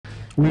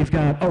We've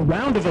got a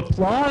round of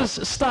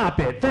applause.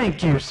 Stop it.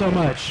 Thank you so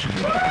much.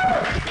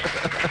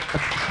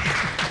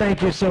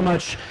 Thank you so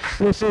much.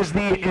 This is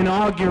the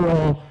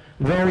inaugural,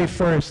 very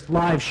first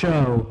live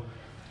show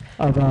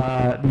of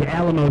the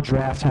Alamo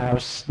Draft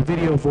House, the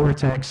Video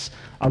Vortex,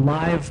 a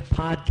live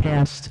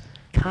podcast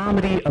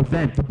comedy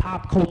event, the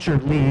Pop Culture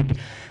League.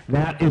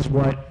 That is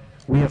what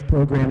we have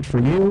programmed for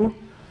you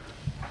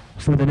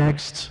for the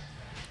next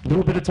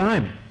little bit of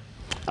time.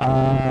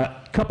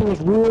 Couple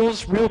of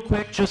rules real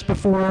quick just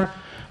before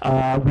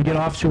we get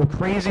off to a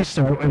crazy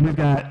start, and we've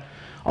got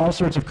all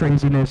sorts of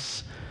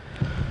craziness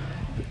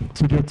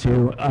to get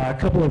to. A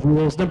couple of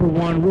rules.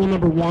 Rule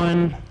number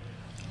one,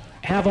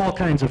 have all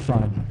kinds of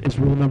fun is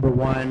rule number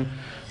one.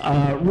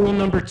 Rule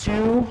number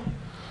two,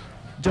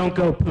 don't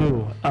go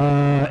poo.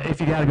 If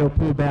you gotta go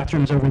poo,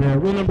 bathrooms over there.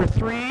 Rule number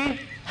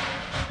three,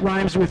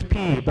 rhymes with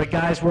pee, but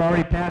guys, we're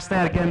already past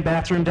that. Again,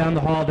 bathroom down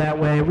the hall that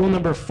way. Rule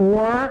number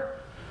four,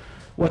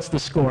 what's the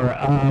score?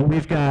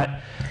 We've got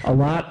a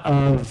lot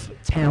of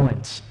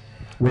talent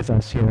with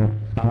us here,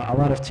 a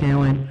lot of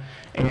talent,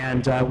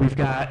 and we've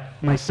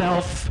got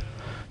myself,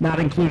 not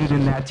included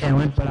in that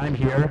talent, but I'm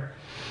here,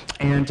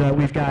 and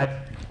we've got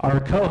our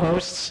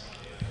co-hosts,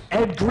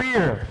 Ed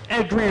Greer.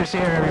 Ed Greer's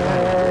here, everybody.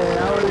 Hey,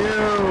 how are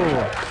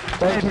you?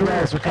 Thank you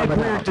guys for coming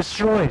Ed Greer out.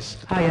 destroys.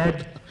 Hi,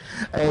 Ed.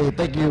 Hey,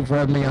 thank you for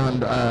having me on,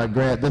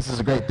 Grant. This is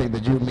a great thing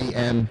that you, me,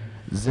 and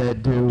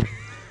Zed do.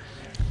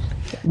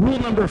 Rule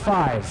number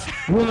five,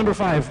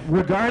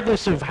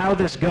 regardless of how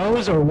this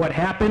goes or what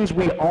happens,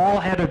 we all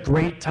had a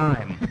great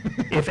time.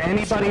 If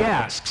anybody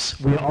asks,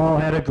 we all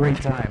had a great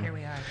time. Here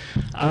we are.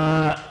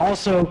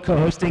 Also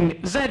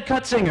co-hosting, Zed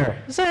Cutsinger.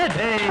 Zed!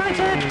 Hey! Hi,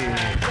 Zed!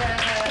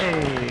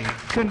 Hey!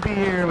 Couldn't be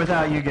here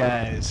without you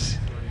guys.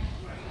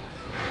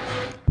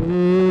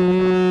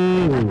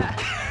 Boo.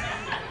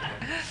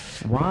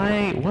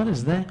 Why? What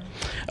is that?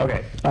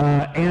 Okay,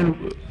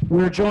 and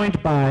we're joined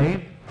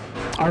by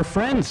our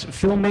friends,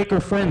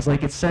 filmmaker friends,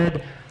 like it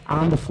said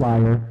on the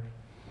flyer,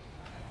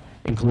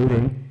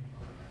 including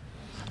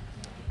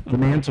the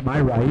man to my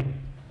right,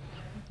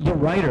 the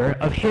writer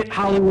of hit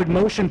Hollywood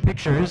motion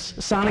pictures,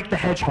 Sonic the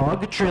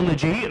Hedgehog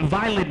trilogy,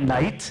 Violent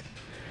Night,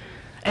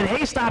 and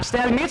hey, stop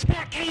stabbing me, it's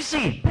Pat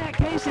Casey! Pat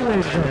Casey,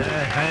 ladies and gentlemen.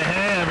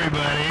 Hey,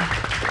 everybody.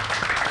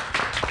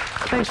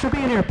 Thanks for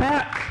being here,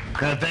 Pat.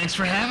 Thanks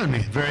for having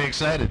me. Very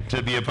excited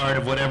to be a part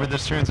of whatever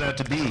this turns out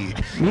to be.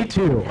 Me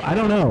too. I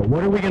don't know.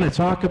 What are we going to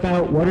talk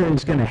about? What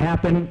is going to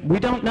happen? We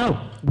don't know.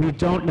 We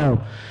don't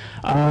know.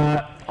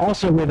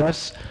 Also with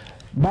us,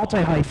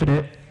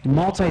 multi-hyphenate,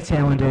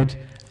 multi-talented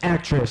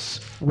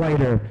actress,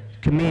 writer,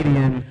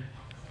 comedian,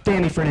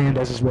 DANI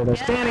FERNANDEZ is with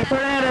us. Yeah. DANI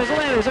FERNANDEZ,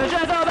 ladies and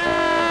gentlemen!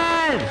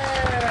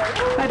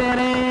 Hi,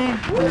 DANI.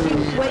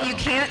 What you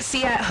can't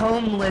see at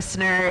home,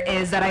 listener,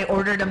 is that I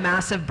ordered a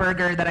massive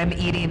burger that I'm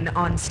eating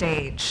on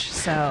stage,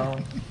 so.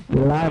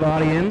 Live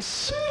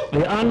audience, the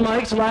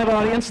unmiked live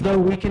audience, though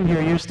we can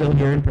hear you still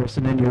here in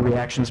person and your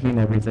reactions mean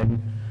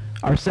everything,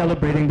 are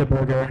celebrating the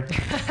burger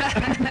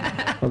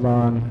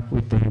along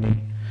with DANI.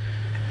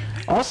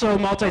 Also,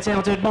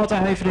 multi-talented,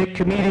 multi-hyphenate,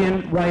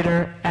 comedian,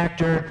 writer,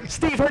 actor,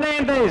 Steve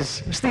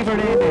Hernandez. Steve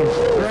Hernandez.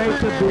 Great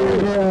to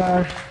be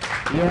here.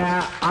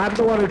 Yeah, I'm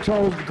the one who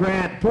told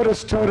Grant, put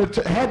us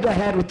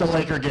head-to-head with the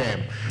Laker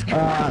game.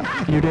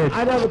 You did.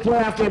 I know the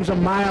playoff game's a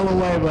mile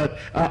away, but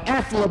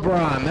F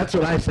LeBron, that's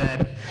what I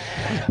said.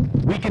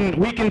 We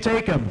can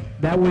take him.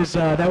 That was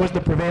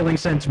the prevailing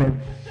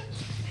sentiment.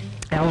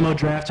 Alamo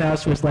Draft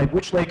House was like,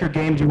 which Laker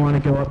game do you want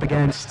to go up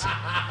against?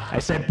 I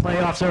said,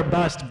 playoffs are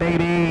bust,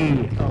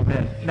 baby. Oh,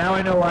 man. Now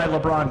I know why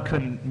LeBron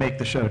couldn't make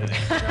the show today.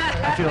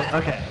 I feel,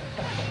 okay.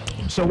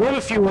 So we have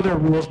a few other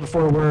rules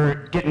before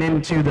we're getting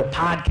into the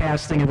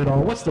podcasting of it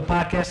all. What's the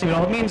podcasting of it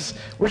all? It means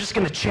we're just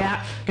going to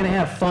chat, going to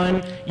have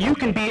fun. You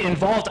can be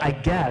involved, I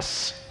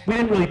guess. We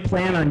didn't really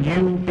plan on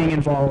you being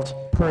involved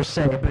per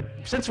se, but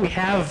since we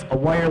have a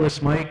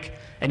wireless mic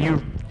and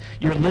you're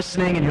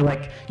listening and you're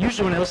like,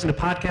 usually when I listen to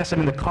podcasts, I'm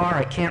in the car,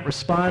 I can't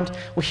respond.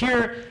 Well,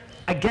 here,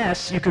 I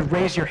guess you could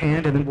raise your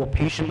hand and then we'll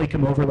patiently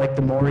come over like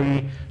the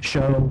Maury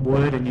show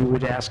would and you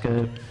would ask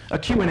a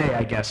Q&A,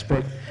 I guess.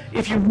 But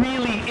if you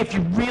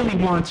really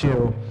want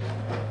to,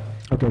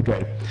 okay,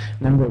 good.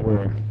 Now that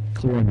we're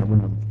clearing the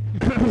room.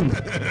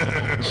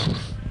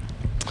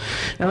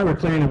 Now that we're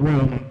clearing the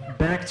room,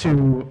 back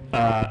to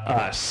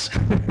us.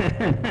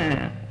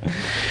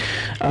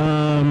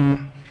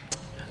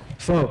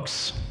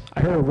 Folks, I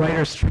heard a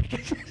writer's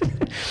strike.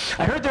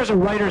 I heard there's a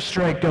writer's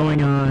strike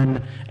going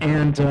on,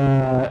 and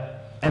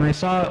I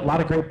saw a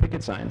lot of great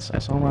picket signs.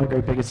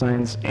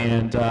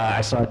 And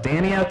I saw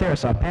DANI out there, I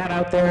saw Pat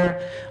out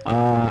there,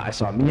 I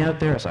saw me out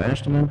there, I saw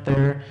Ashton out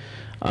there.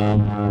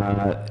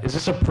 Is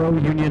this a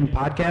pro-union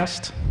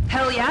podcast?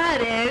 Hell yeah,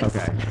 it is.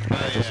 Okay,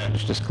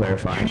 just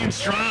clarifying. Union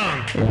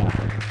strong. Yeah.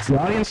 Does the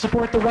audience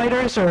support the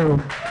writers, or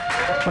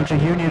a bunch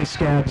of union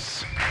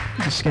scabs?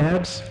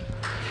 Scabs?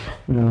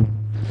 No.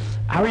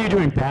 How are you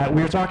doing, Pat?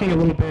 We were talking a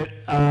little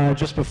bit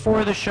just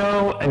before the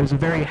show. It was a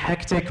very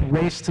hectic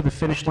race to the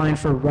finish line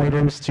for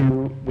writers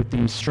with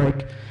the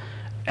strike.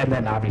 And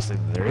then obviously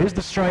there is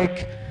the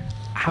strike.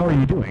 How are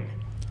you doing?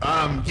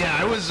 Yeah,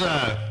 I was,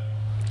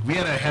 we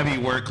had a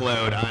heavy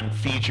workload on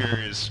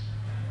features.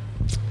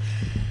 So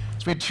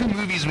we had 2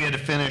 movies we had to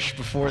finish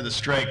before the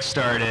strike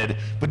started,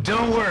 but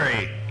don't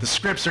worry, the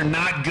scripts are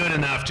not good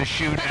enough to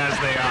shoot as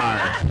they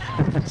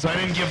are. So I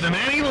didn't give them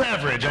any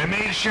leverage. I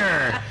made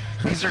sure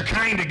these are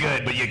kind of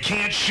good, but you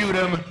can't shoot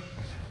them.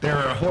 There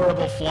are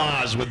horrible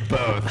flaws with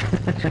both.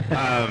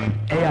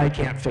 AI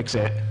can't fix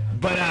it.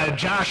 But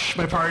Josh,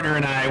 my partner,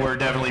 and I were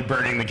definitely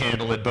burning the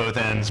candle at both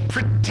ends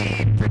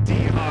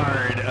pretty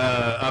hard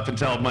up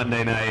until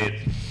Monday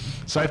night.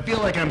 So I feel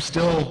like I'm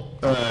still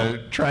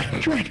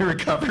trying to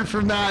recover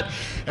from that. I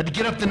had to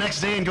get up the next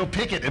day and go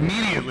pick it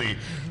immediately.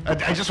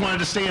 I just wanted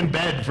to stay in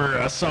bed for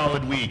a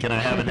solid week, and I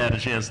haven't had a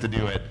chance to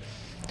do it.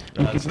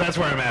 So that's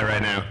where I'm at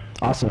right now.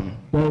 Awesome.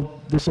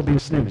 Well, this will be a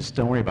snooze.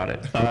 Don't worry about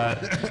it.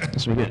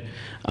 This will be good.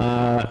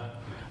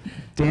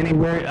 Danny,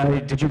 where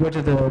did you go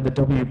to the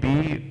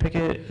WB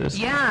picket?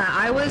 Yeah,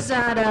 I was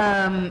at,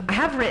 I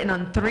have written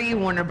on 3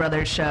 Warner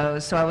Brothers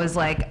shows, so I was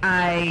like,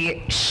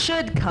 I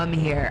should come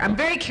here. I'm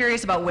very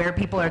curious about where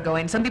people are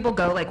going. Some people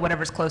go like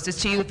whatever's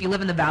closest to you. If you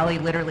live in the Valley,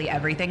 literally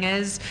everything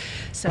is.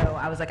 So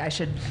I was like, I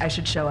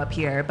should show up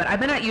here. But I've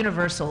been at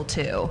Universal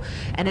too,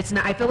 and it's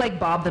not, I feel like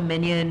Bob the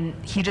Minion,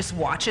 he just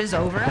watches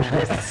over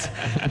us.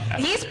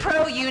 He's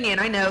pro-union,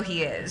 I know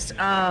he is.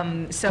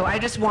 So I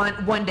just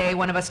want one day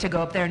one of us to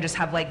go up there and just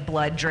have like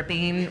blood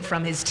dripping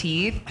from his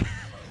teeth.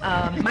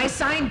 My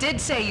sign did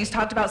say, you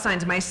talked about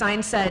signs, my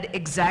sign said,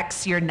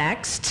 execs, you're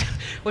next,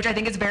 which I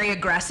think is very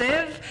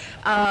aggressive,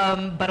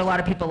 but a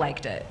lot of people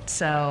liked it,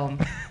 so.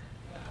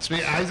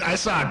 I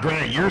saw,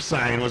 Grant, your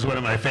sign was one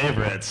of my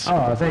favorites.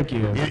 Oh, thank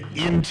you.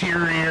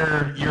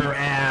 Interior, your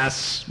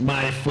ass,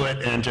 my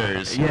foot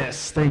enters.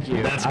 Yes, thank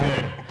you. That's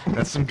good.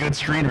 That's some good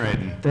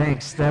screenwriting.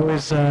 Thanks. That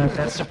was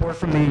that support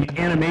from the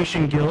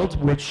Animation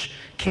Guild, which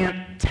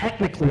can't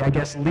technically, I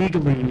guess,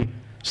 legally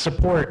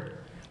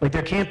support. Like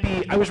there can't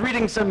be. I was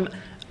reading some.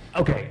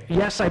 Okay,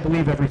 yes, I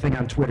believe everything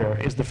on Twitter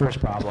is the first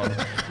problem.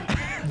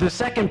 The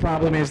second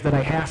problem is that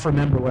I half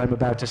remember what I'm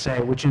about to say,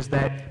 which is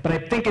that, but I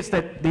think it's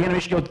that the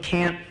Animation Guild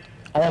can't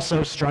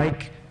also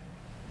strike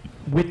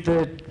with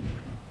the,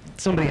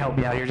 somebody help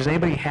me out here. Does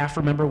anybody half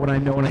remember what I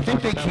know when I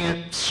think they about?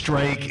 can't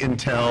strike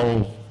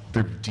until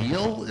their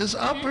deal is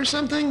up or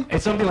something?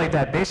 It's something like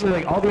that. Basically,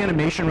 like all the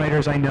animation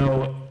writers I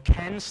know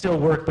can still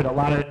work, but a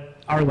lot of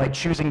are like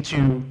choosing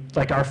to,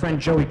 like our friend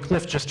Joey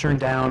Cliff just turned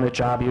down a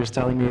job he was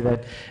telling me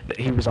that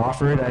he was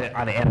offered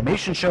on an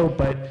animation show,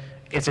 but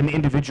it's an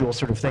individual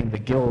sort of thing. The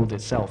guild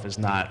itself is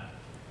not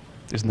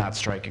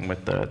striking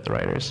with the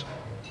writers.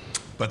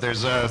 But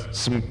there's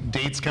some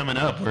dates coming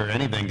up where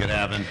anything could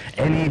happen.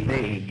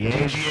 Anything,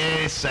 yes.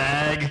 AGA,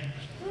 SAG,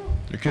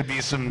 there could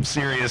be some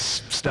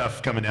serious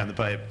stuff coming down the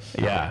pipe.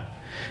 Yeah.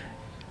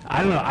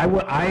 I don't know.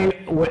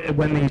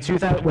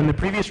 When the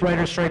previous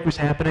writer's strike was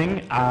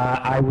happening,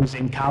 I was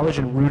in college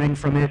and rooting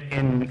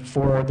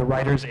for the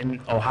writers in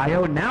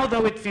Ohio. Now,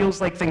 though, it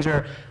feels like things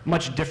are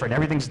much different.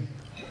 Everything's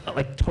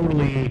like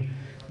totally,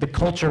 the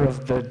culture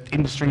of the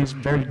industry is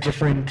very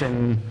different,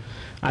 and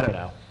I don't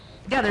know.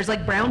 Yeah, there's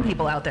like brown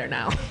people out there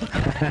now.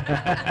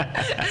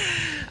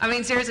 I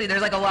mean, seriously,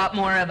 there's like a lot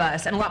more of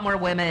us and a lot more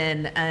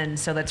women, and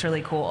so that's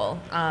really cool.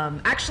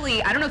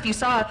 Actually, I don't know if you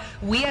saw,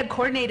 we had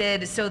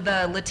coordinated, so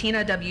the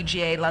Latina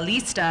WGA, La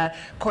Lista,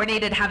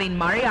 coordinated having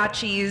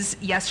mariachis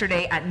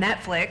yesterday at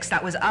Netflix,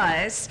 that was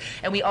us,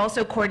 and we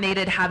also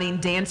coordinated having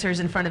dancers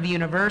in front of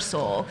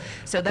Universal.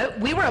 So that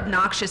we were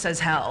obnoxious as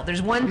hell.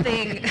 There's one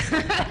thing,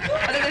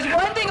 there's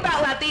one thing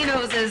about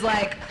Latinos is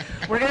like,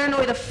 we're gonna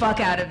annoy the fuck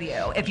out of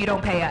you if you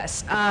don't pay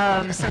us. So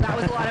that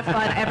was a lot of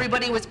fun.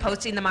 Everybody was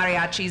posting the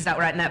mariachis that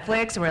were at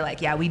Netflix, and we're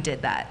like, yeah, we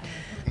did that.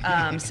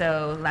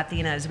 So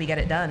Latinas, we get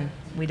it done.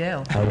 We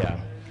do. Oh yeah.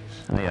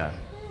 Oh yeah.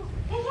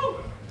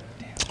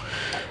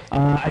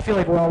 I feel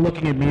like we're all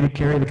looking at me to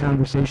carry the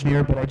conversation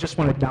here, but I just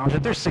want to acknowledge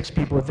that there's 6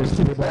 people at this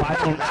table.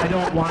 I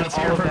don't want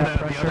all of that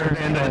pressure.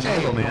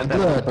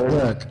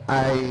 Look,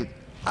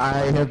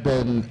 I have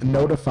been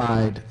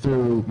notified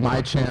through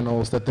my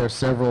channels that there's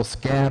several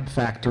scab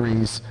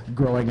factories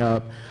growing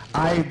up.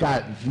 I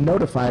got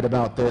notified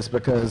about this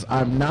because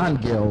I'm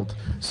non-guild,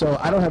 so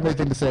I don't have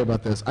anything to say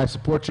about this. I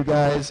support you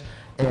guys,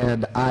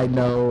 and I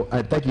know,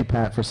 thank you,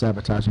 Pat, for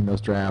sabotaging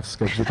those drafts.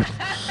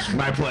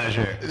 My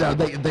pleasure.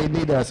 They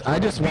need us. I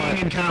just Being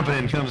want,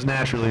 incompetent comes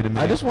naturally to me.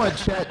 I just want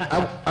Chat,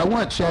 I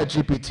want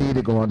ChatGPT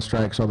to go on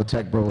strike so all the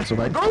tech bros are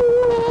like,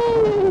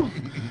 oh!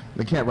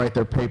 They can't write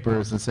their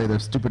papers and say their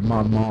stupid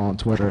mom on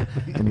Twitter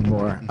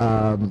anymore.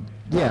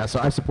 Yeah, so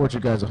I support you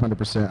guys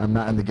 100%. I'm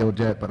not in the guild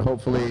yet, but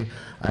hopefully,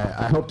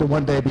 I hope to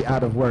one day be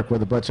out of work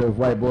with a bunch of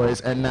white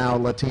boys and now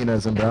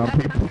Latinas and brown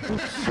people.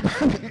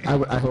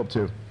 I hope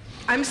to.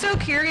 I'm so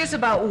curious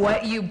about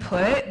what you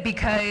put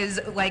because,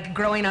 like,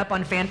 growing up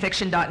on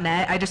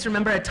fanfiction.net, I just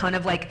remember a ton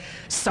of, like,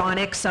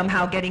 Sonic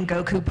somehow getting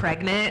Goku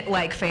pregnant,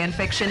 like,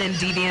 fanfiction and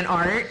deviant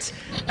art.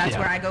 That's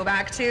where I go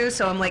back to,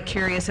 so I'm, like,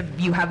 curious if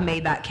you have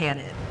made that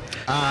canon.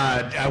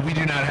 We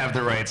do not have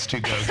the rights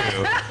to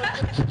Goku.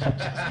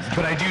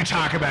 But I do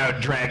talk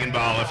about Dragon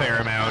Ball a fair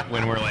amount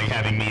when we're like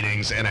having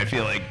meetings, and I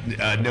feel like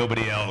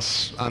nobody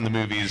else on the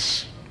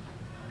movies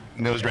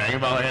knows Dragon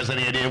Ball or has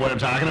any idea what I'm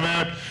talking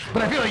about.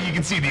 But I feel like you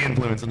can see the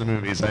influence in the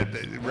movies, right?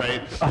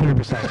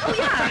 100%. Oh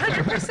yeah,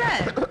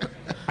 100%.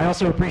 I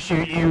also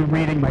appreciate you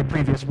reading my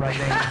previous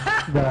writing,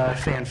 the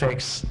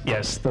fanfics.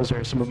 Yes, those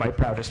are some of my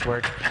proudest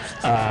work.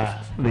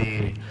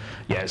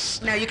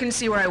 Yes. Now you can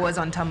see where I was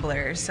on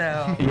Tumblr,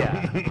 so.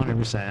 Yeah,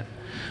 100%.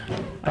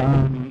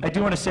 I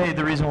do want to say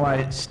the reason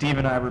why Steve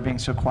and I were being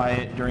so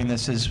quiet during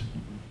this is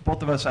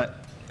both of us, I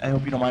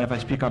hope you don't mind if I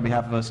speak on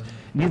behalf of us,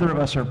 neither of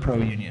us are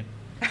pro-union.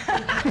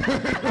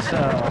 So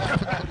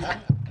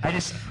I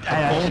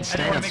don't want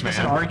to make this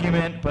an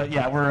argument, but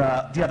yeah, we're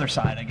the other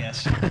side, I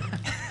guess.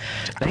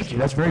 Thank you.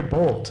 That's very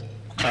bold.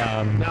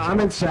 No, I'm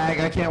in SAG.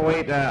 I can't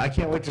wait. I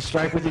can't wait to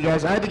strike with you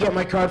guys. I had to get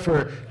my card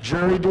for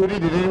jury duty.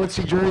 Did anyone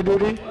see jury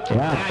duty?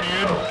 Yeah. Yeah,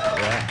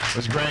 dude. Yeah, it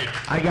was great.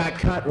 I got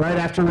cut right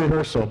after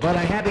rehearsal, but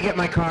I had to get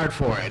my card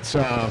for it,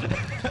 so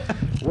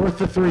worth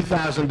the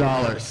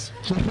 $3,000.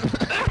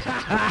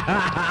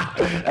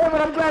 Hey,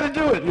 but I'm glad to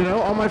do it. You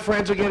know, all my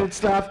friends are getting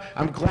stuff.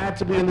 I'm glad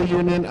to be in the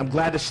union. I'm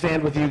glad to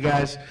stand with you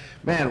guys.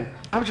 Man,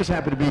 I'm just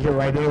happy to be here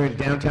right here in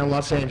downtown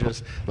Los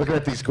Angeles, looking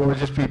at these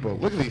gorgeous people.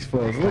 Look at these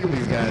folks. Look at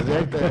these guys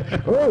right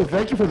there. Oh,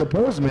 thank you for the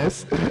pose,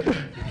 miss.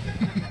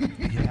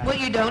 What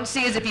you don't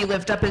see is if you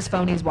lift up his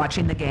phone, he's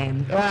watching the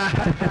game.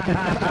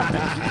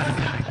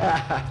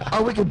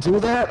 Oh, we can do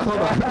that? Hold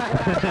on.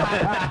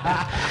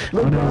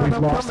 Oh no, we've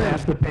lost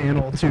half the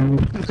panel to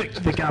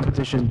the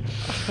competition.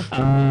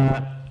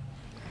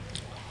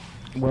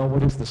 Well,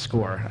 what is the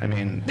score? I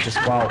mean, just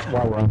while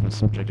we're on the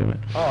subject of it.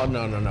 Oh,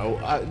 no.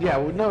 Yeah,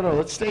 no,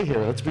 let's stay here.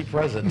 Let's be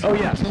present. Oh,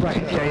 yes,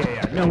 right.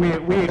 Yeah. No, we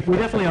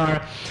definitely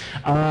are.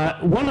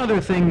 One other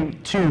thing,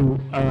 too,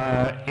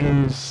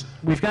 is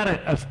we've got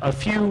a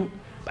few,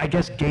 I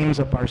guess, games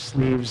up our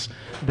sleeves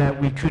that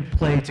we could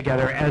play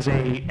together as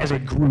a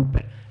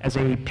group, as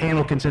a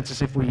panel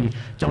consensus if we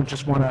don't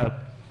just want to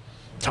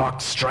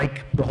talk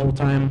strike the whole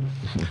time.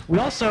 We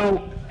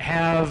also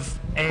have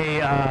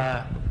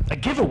a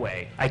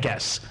giveaway, I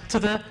guess, to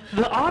the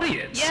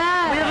audience.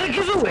 Yeah. We have a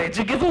giveaway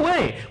to give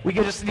away. We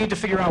just need to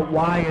figure out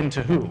why and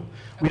to who.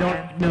 We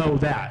don't know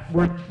that.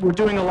 We're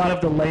doing a lot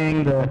of the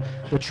laying the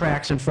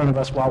tracks in front of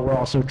us while we're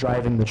also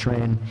driving the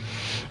train.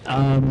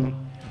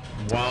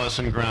 Wallace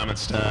and Gromit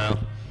style.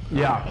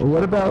 Yeah.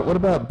 What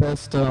about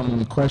best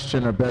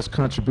question or best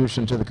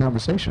contribution to the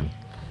conversation?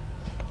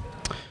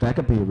 That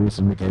could be a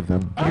reason we gave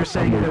them. You're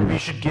saying that we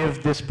should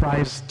give this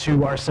prize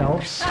to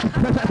ourselves?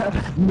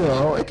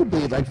 No, it could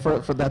be like for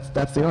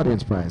that's the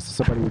audience prize.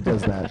 Somebody who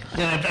does that.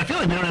 Yeah, I feel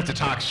like we don't have to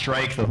talk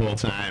strike the whole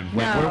time.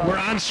 Like, No. we're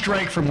on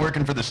strike from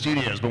working for the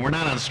studios, but we're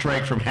not on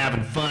strike from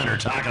having fun or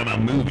talking about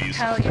movies.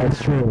 Hell yeah.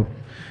 That's true.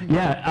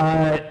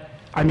 Yeah,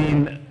 I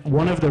mean,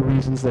 one of the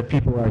reasons that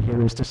people are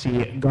here is to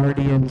see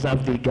Guardians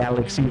of the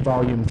Galaxy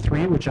Volume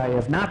 3, which I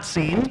have not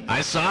seen. I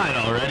saw it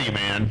already,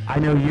 man. I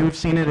know you've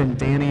seen it and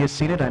Danny has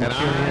seen it. I'm And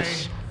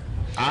curious.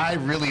 I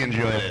really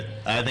enjoyed it.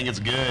 I think it's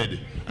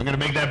good. I'm going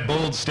to make that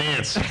bold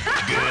stance.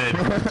 It's good.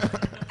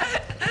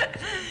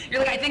 You're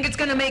like, I think it's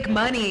gonna make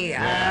money.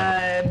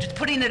 Just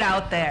putting it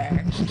out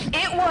there.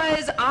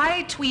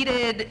 I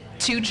tweeted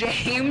to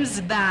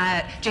James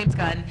James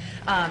Gunn,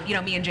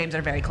 me and James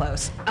are very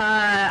close.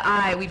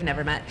 We've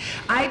never met.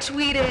 I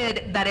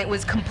tweeted that it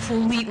was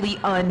completely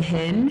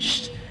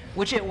unhinged,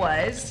 which it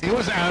was. It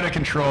was out of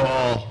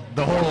control.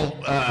 The whole,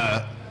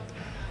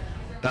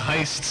 the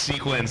heist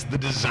sequence, the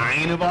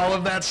design of all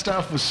of that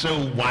stuff was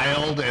so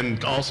wild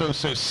and also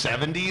so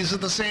 70s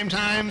at the same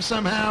time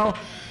somehow.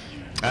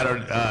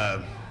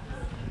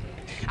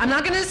 I'm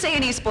not going to say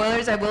any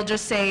spoilers. I will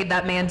just say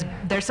that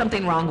there's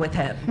something wrong with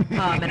him.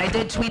 And I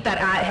did tweet that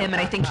at him,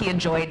 and I think he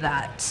enjoyed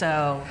that.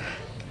 So.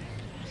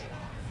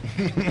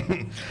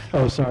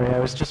 Oh, sorry, I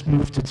was just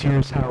moved to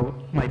tears how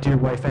my dear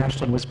wife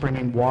Ashlyn was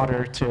bringing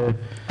water to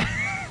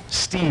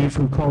Steve,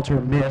 who called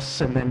her Miss,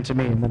 and then to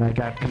me, and then I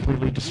got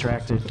completely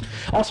distracted.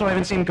 Also, I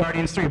haven't seen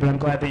Guardians 3, but I'm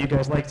glad that you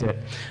guys liked it.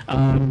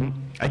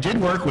 I did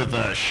work with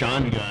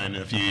Sean Gunn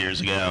a few years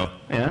ago.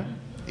 Yeah?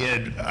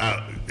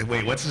 Yeah,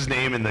 wait, what's his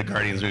name in the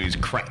Guardians movies?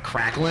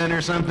 Cracklin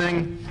or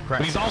something?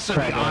 But he's also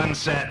the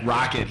on-set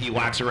Rocket. He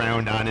walks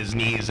around on his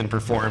knees and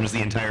performs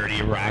the entirety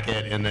of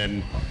Rocket, and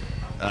then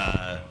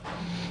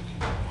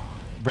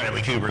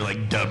Bradley Cooper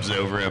dubs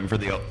over him for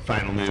the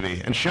final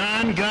movie. And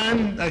Sean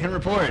Gunn, I can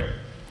report,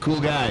 cool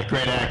guy,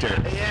 great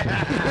actor.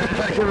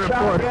 I can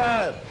report.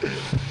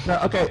 No,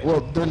 okay,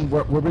 well then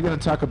we're going to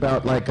talk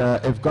about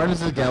if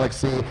Guardians of the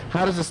Galaxy,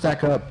 how does it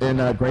stack up in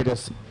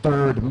greatest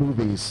third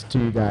movies to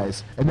you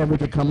guys? And then we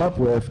could come up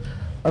with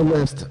a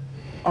list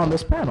on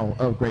this panel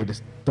of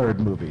greatest third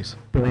movies.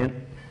 Brilliant.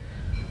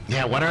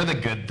 Yeah, what are the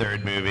good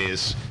third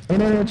movies?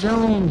 Indiana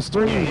Jones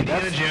 3. Yeah,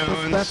 Indiana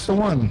Jones. That's the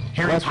one.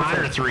 Harry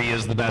Potter 3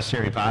 is the best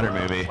Harry Potter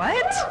movie.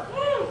 What?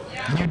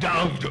 You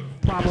don't.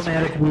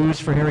 Problematic woos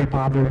for Harry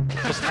Potter,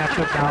 just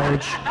after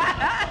college.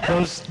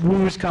 Those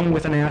woos come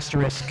with an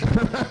asterisk.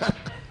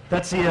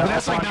 That's the But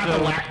that's like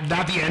Alfonso,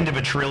 not the end of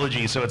a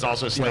trilogy, so it's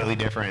also slightly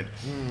different.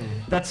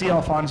 that's the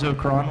Alfonso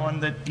Cuarón one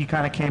that he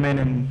kind of came in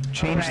and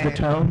changed the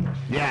tone.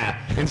 Yeah,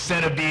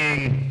 instead of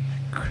being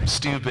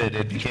stupid,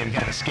 it became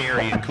kind of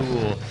scary and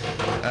cool.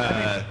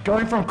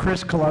 Going from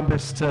Chris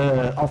Columbus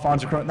to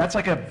Alfonso Cuarón,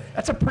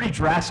 that's a pretty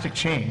drastic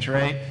change,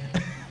 right?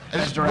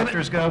 As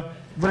directors go.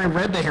 When I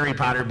read the Harry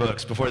Potter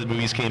books before the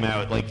movies came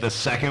out, like the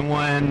second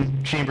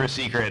one, Chamber of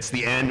Secrets,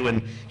 the end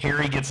when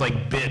Harry gets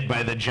like bit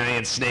by the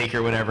giant snake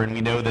or whatever, and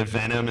we know that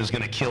venom is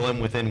going to kill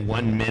him within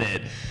 1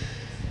 minute.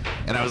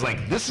 And I was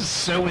like, this is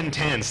so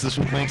intense. This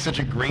would make such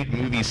a great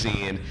movie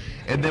scene.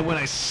 And then when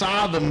I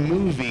saw the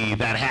movie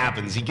that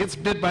happens, he gets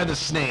bit by the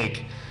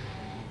snake,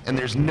 and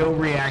there's no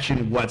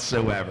reaction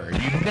whatsoever.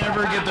 You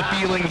never get the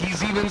feeling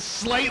he's even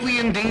slightly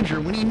in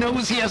danger when he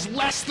knows he has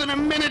less than a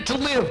minute to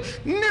live.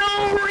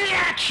 No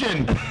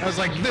reaction! I was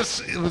like,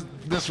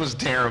 this was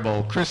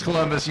terrible. Chris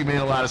Columbus, you made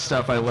a lot of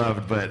stuff I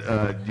loved, but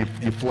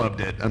you flubbed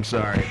it. I'm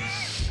sorry.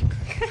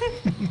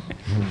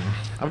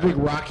 I'm a big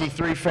Rocky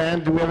 3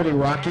 fan. Do we have any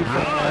Rocky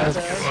fans?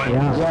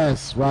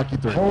 Yes, Rocky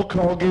 3. Hulk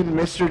Hogan,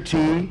 Mr.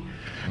 T.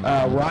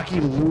 Rocky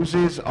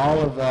loses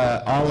all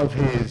of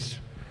his,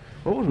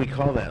 what would we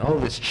call that? All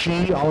of his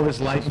chi, all of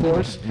his life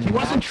force. He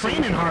wasn't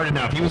training hard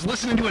enough. He was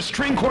listening to a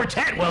string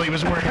quartet while he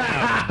was working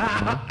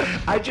out.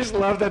 I just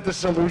love that the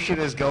solution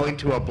is going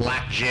to a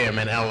black gym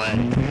in L.A.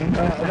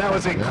 That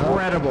was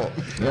incredible.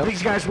 Yep.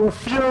 These guys were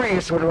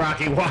furious when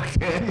Rocky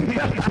walked in.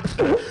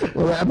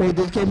 Well, I mean,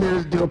 they came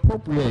there to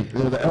appropriate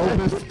the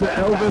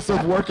Elvis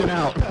of working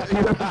out.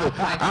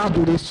 I'll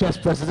do these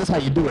chest presses. That's how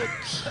you do it.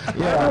 I don't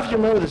know if you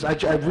remember this.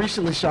 I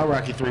recently saw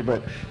Rocky 3,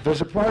 but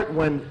there's a part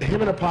when him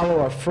and Apollo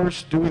are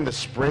first doing the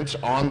sprints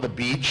on the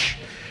beach.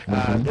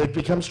 It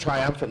becomes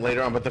triumphant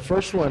later on, but the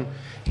first one,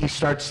 he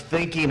starts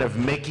thinking of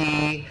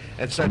Mickey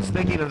and starts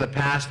thinking of the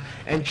past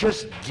and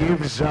just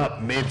gives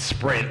up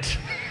mid-sprint.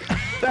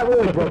 That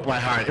really broke my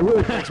heart. It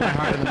really breaks my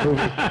heart in the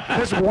movie.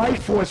 His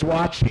wife was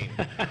watching.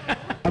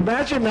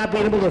 Imagine not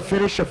being able to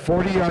finish a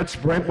 40-yard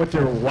sprint with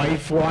your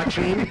wife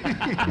watching.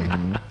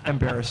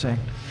 Embarrassing.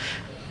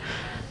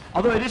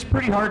 Although it is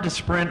pretty hard to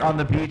sprint on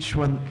the beach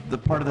when the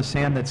part of the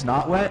sand that's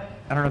not wet.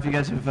 I don't know if you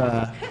guys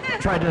have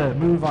tried to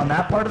move on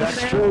that part of the That's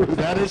sand. true.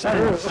 That is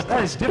true.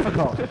 That is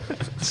difficult.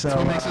 So That's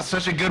what makes it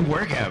such a good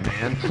workout,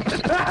 man.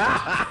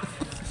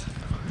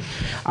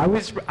 I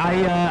was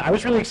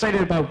really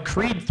excited about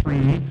Creed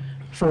 3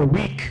 for a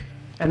week,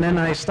 and then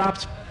I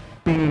stopped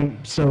being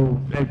so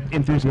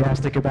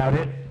enthusiastic about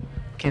it.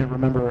 Can't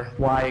remember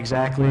why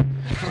exactly.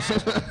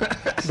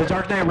 The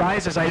Dark Knight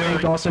Rises, I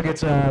think, also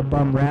gets a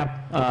bum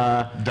rap.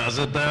 Does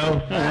it,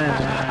 though?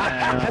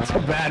 That's a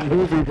bad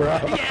movie, bro.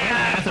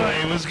 Yeah, I thought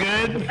it was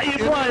good.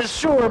 It was,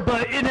 sure,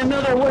 but in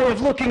another way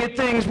of looking at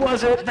things,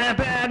 was it that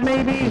bad,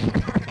 maybe?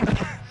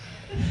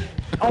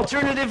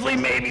 Alternatively,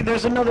 maybe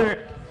there's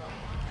another...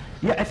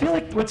 yeah, I feel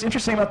like what's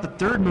interesting about the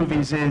third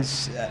movies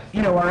is,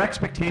 our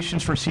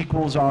expectations for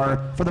sequels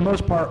are, for the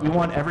most part, we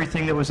want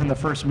everything that was in the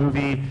first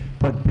movie,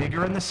 but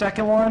bigger in the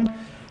second one.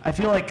 I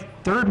feel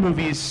like third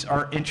movies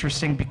are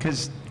interesting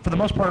because, for the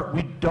most part,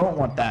 we don't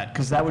want that,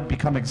 because that would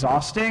become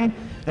exhausting.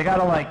 They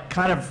gotta,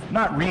 kind of,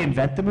 not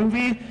reinvent the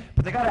movie,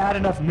 but they gotta add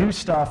enough new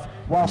stuff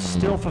while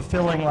still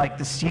fulfilling,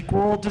 the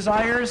sequel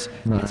desires.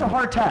 It's a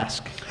hard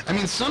task. I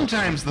mean,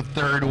 sometimes the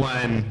third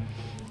one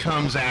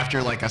comes after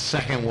a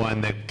second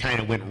one that kind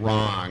of went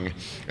wrong,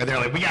 and they're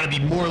like, we got to be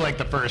more like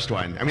the first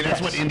one. I mean,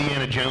 that's what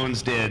Indiana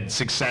Jones did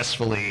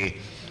successfully.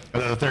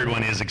 Although the third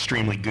one is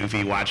extremely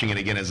goofy. Watching it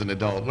again as an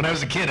adult, when I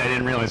was a kid, I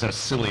didn't realize how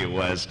silly it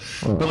was.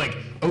 But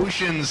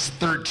Ocean's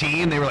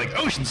 13, they were like,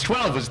 Ocean's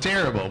 12 was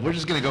terrible. We're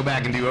just gonna go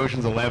back and do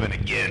Ocean's 11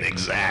 again,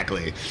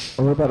 exactly.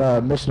 Or what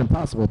about Mission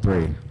Impossible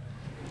 3?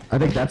 I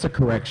think that's a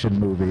correction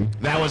movie.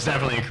 That was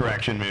definitely a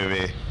correction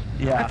movie.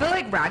 Yeah. I feel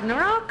like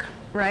Ragnarok,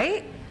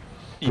 right?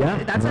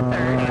 Yeah. That's a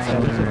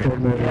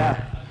third. Right?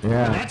 Yeah. And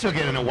Yeah. that took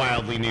it in a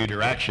wildly new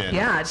direction.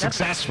 Yeah, definitely.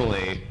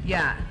 successfully.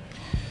 Yeah.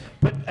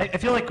 But I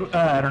feel like,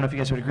 I don't know if you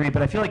guys would agree,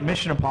 but I feel like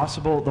Mission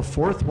Impossible, the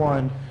fourth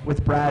one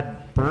with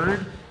Brad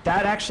Bird,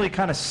 that actually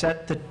kind of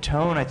set the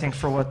tone, I think,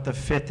 for what the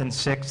fifth and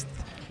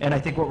sixth, and I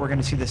think what we're going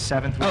to see the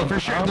seventh. Oh,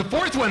 for sure. The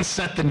fourth one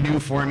set the new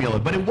formula,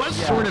 but it was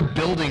sort of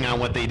building on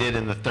what they did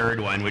in the third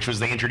one, which was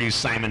they introduced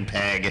Simon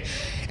Pegg,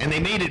 and they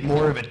made it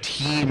more of a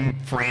team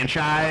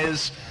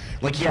franchise.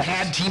 You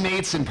had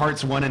teammates in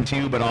parts 1 and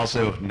 2, but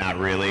also not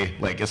really.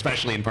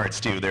 Especially in parts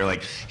 2, they're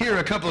like, here are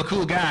a couple of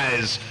cool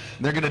guys.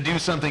 They're gonna do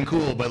something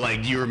cool, but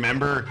do you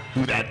remember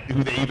who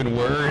they even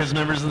were as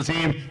members of the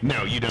team?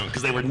 No, you don't,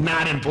 because they were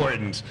not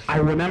important. I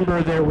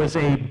remember there was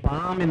a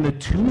bomb in the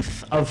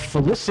tooth of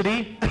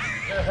Felicity.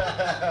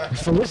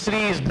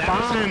 Felicity's That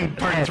bomb. was in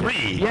part 3.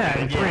 Yeah,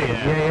 in 3.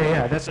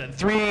 Yeah. That's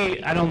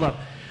 3. I don't love.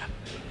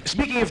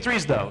 Speaking of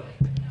 3s, though,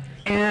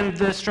 and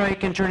the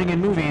strike and turning in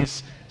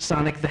movies,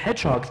 Sonic the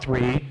Hedgehog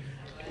 3,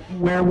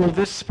 where will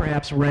this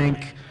perhaps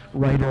rank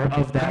writer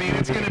of that I mean,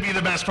 it's movie? gonna be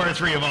the best part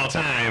 3 of all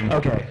time.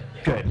 Okay,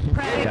 good.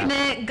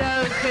 Pregnant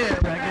Goku.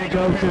 Pregnant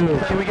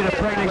Goku. Can we get a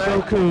pregnant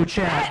Goku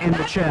chat in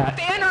the chat?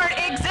 Fan art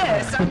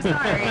exists. I'm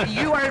sorry.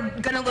 You are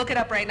going to look it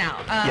up right now.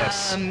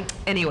 Yes.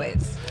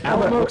 Anyways.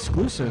 Alamo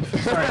exclusive.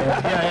 Sorry.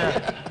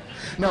 Yeah.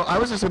 No, I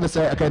was just going to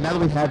say, okay, now that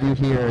we have you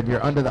here and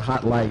you're under the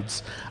hot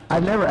lights,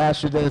 I've never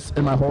asked you this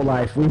in my whole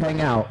life. We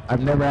hang out.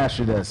 I've never asked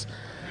you this.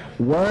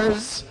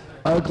 Was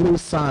Ugly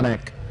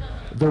Sonic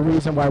the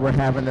reason why we're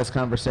having this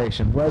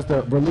conversation? Was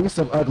the release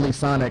of Ugly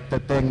Sonic the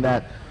thing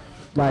that,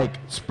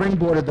 like,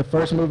 springboarded the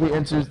first movie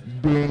into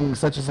being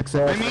such a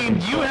success? I mean,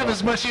 you have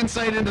as much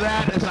insight into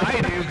that as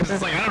I do, because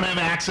it's like I don't have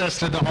access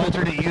to the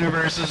alternate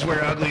universes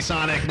where Ugly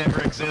Sonic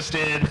never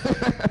existed,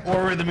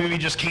 or where the movie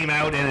just came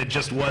out and it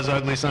just was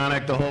Ugly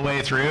Sonic the whole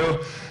way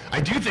through.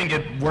 I do think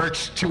it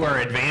worked to our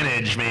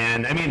advantage,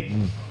 man. I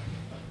mean,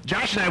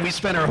 Josh and I, we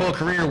spent our whole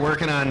career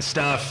working on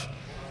stuff.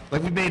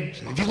 Like,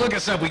 if you look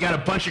us up, we got a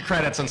bunch of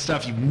credits on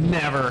stuff you've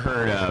never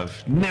heard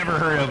of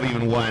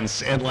even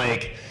once, and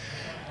like,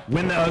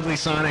 when the Ugly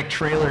Sonic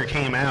trailer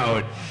came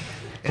out,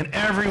 and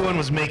everyone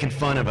was making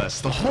fun of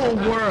us. The whole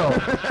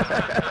world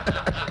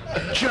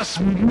just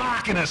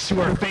mocking us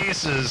to our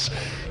faces.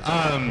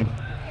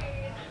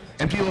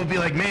 And people would be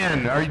like,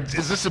 man,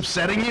 is this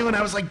upsetting you? And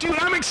I was like, dude,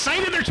 I'm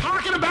excited they're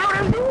talking about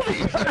our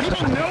movie.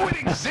 People know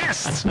it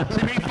exists.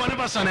 They made fun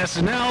of us on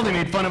SNL. They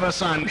made fun of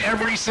us on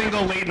every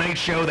single late night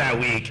show that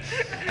week.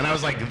 And I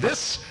was like,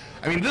 this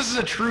is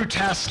a true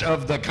test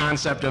of the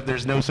concept of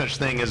there's no such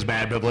thing as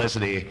bad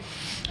publicity.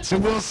 So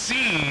we'll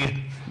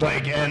see,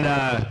 like, and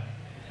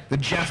the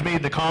Jeff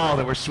made the call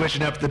that we're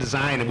switching up the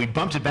design, and we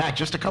bumped it back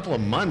just a couple of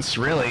months,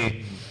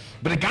 really.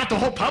 But it got the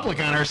whole public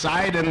on our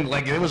side, and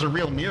like it was a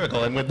real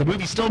miracle. And when the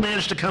movie still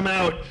managed to come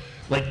out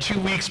like 2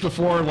 weeks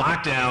before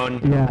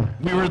lockdown. Yeah.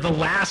 We were the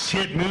last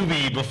hit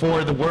movie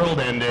before the world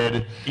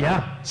ended.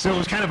 Yeah. So it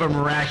was kind of a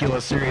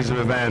miraculous series of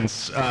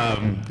events,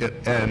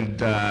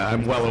 and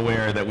I'm well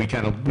aware that we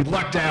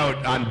lucked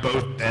out on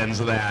both ends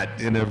of that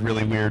in a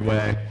really weird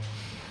way.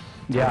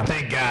 Yeah.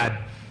 Thank God.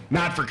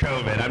 Not for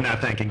COVID. I'm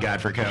not thanking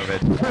God for COVID.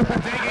 Thanking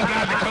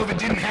God that COVID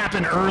didn't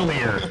happen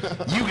earlier.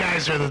 You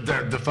guys are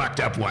the fucked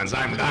up ones.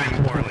 I'm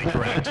morally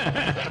correct.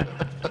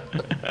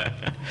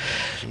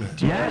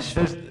 Do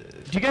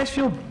you guys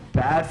feel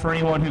bad for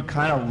anyone who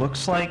kind of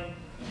looks like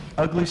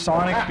Ugly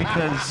Sonic?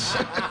 Because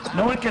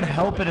no one can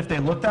help it if they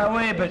look that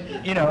way,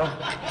 but, you know,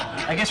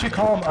 I guess we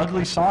call him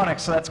Ugly Sonic,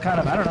 so that's kind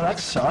of, I don't know, that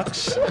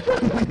sucks.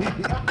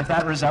 If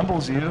that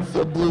resembles you.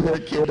 The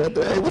blue-haired kid at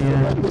the, hey,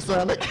 what's the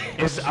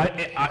Ugly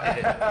Sonic?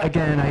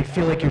 Again, I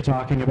feel like you're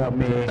talking about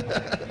me.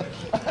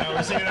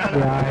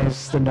 The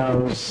eyes, the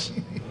nose,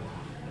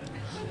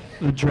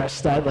 the dress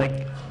style,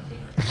 like,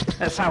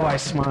 that's how I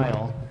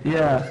smile.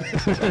 Yeah.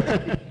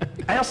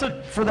 I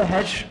also, for the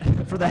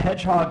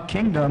Hedgehog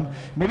Kingdom,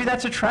 maybe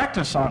that's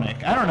attractive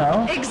Sonic. I don't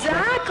know.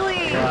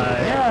 Exactly.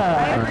 Yeah.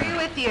 I agree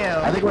with you.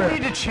 I think we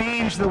need to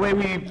change the way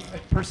we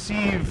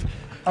perceive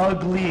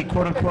ugly,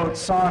 quote unquote,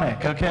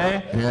 Sonic,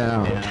 okay?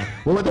 Yeah.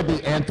 What would that be,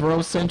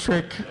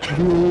 anthrocentric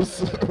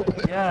views?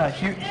 Yeah,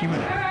 human.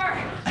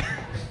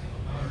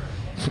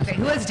 Okay,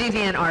 who has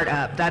deviant art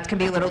up? That can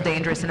be a little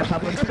dangerous in a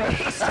public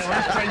space.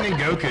 Pregnant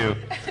Goku.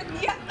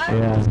 Yeah.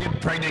 Let's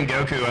get pregnant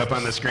Goku up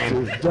on the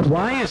screen.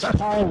 Why is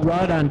Paul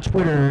Rudd on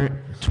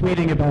Twitter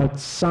tweeting about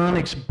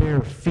Sonic's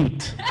bare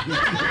feet?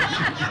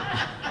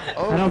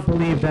 I don't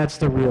believe that's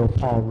the real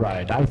Paul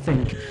Rudd. I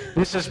think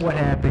this is what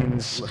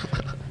happens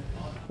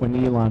when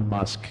Elon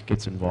Musk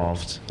gets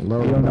involved. We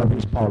don't know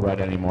who's Paul Rudd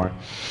anymore.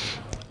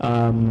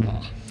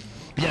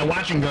 Yeah,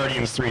 watching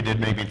Guardians 3 did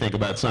make me think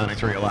about Sonic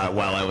 3 a lot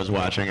while I was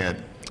watching it.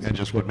 And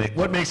just what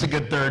makes a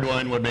good third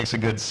one, what makes a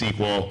good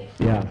sequel.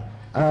 Yeah.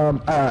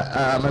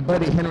 My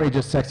buddy Henry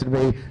just texted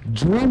me,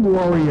 Dream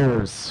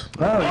Warriors.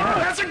 Oh,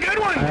 that's a good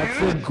one, dude.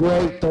 That's a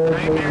great third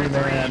Nightmare movie,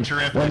 3, man.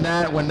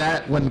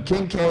 terrific. When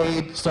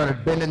Kincaid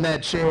started bending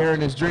that chair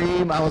in his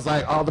dream, I was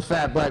like, all the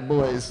fat black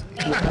boys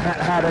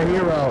had a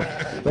hero.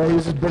 He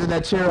was just bending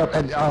that chair up.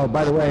 And oh,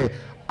 by the way,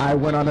 I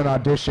went on an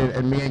audition,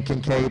 and me and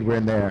Kincaid were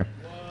in there.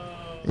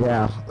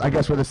 Yeah, I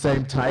guess we're the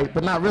same type,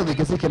 but not really,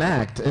 because he can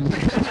act. And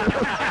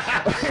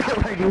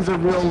like, he's a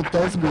real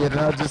thespian, and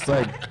I was just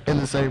like in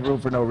the same room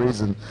for no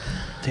reason.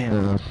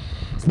 Damn.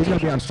 He's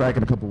gonna be on strike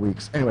in a couple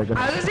weeks. Anyway, go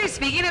I ahead. was gonna say,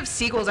 speaking of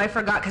sequels, I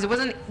forgot because it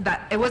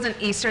wasn't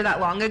Easter that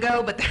long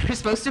ago, but there was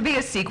supposed to be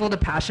a sequel to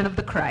Passion of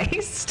the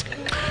Christ.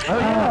 Oh,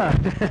 yeah.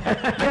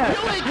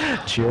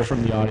 Cheer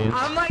from the audience.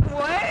 I'm like,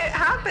 what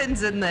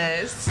happens in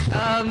this?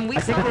 We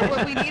saw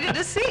what we needed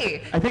to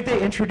see. I think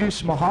they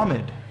introduced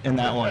Muhammad in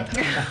that one.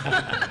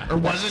 Or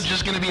was it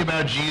just going to be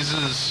about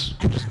Jesus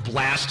just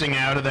blasting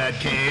out of that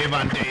cave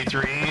on day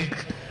 3?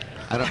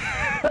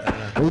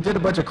 We did a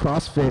bunch of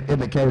CrossFit in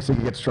the cave so he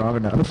could get strong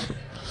enough.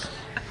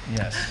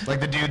 Yes. Like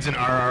the dudes in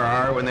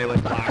RRR when they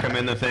like lock him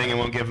in the thing and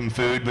won't give him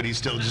food, but he's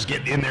still just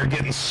getting in there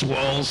getting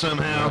swole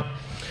somehow.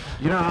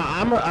 You know,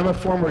 I'm a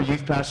former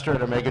youth pastor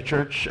at a mega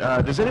church.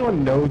 Does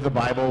anyone know the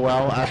Bible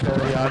well out there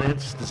in the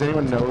audience? Does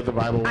anyone know the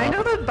Bible well? I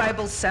know the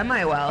Bible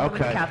semi-well. I went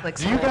to Okay. Catholic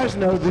Do you school. guys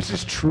know this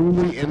is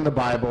truly in the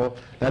Bible,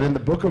 that in the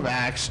book of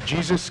Acts,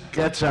 Jesus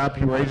gets up,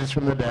 he raises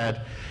from the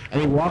dead,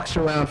 and he walks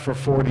around for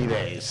 40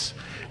 days.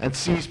 and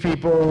sees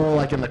people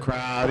like in the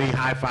crowd. He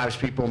high fives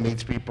people,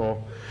 meets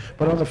people.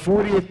 But on the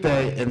 40th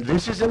day, and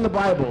this is in the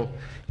Bible,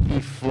 he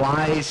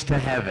flies to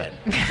heaven.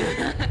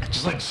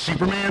 Just like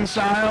Superman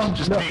style?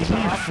 Just takes He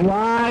off?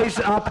 flies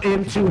up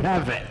into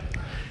heaven.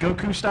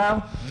 Goku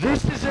style?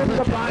 This is in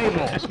the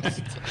Bible.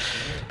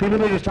 People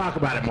need to talk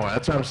about it more.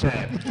 That's what I'm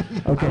saying.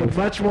 Okay,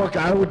 much more.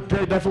 I would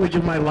definitely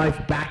give my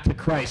life back to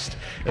Christ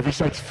if he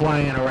starts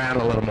flying around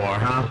a little more,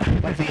 huh?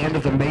 Like the end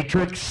of the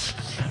Matrix.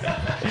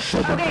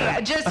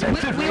 Okay,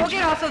 we will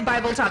get off of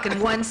Bible talk in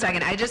 1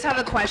 second. I just have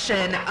a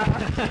question.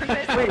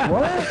 Wait,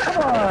 what?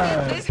 Come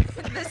on.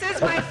 This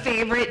is my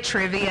favorite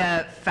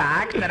trivia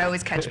fact that I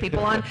always catch people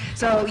on.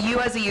 So you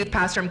as a youth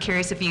pastor, I'm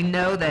curious if you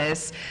know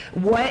this.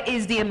 What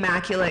is the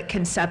Immaculate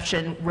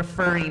Conception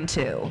referring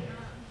to?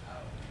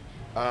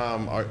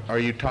 Are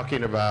you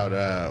talking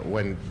about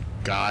when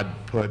God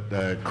put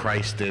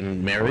Christ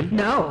in Mary?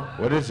 No.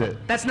 What is it?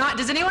 That's not,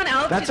 does anyone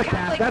else? That's who's a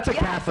Catholic? Yes.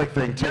 Catholic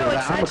thing too. No,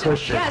 it's I'm a such a,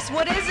 Christian. yes,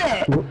 what is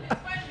it?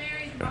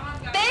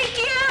 Thank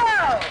you!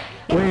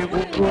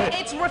 Wait.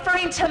 It's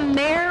referring to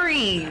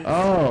Mary.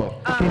 Oh.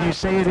 Can you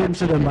say it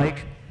into the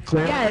mic,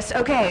 Claire? Yes.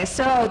 Okay.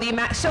 So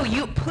so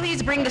you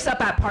please bring this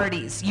up at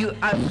parties. You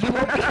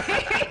will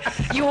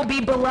be you will be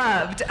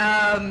beloved.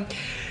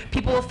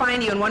 People will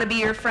find you and want to be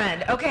your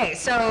friend. Okay,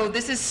 so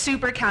this is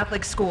super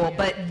Catholic school,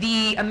 but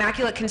the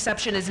Immaculate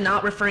Conception is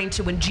not referring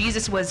to when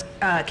Jesus was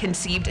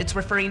conceived. It's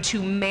referring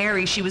to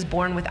Mary. She was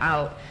born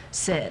without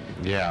sin.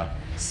 Yeah.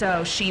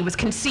 So she was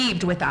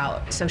conceived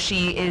without. So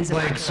she is.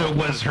 Like, so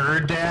was her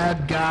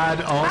dad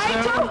God also?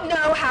 I don't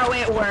know how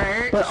it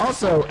works. But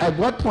also, at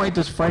what point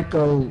does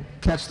Franco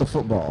catch the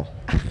football?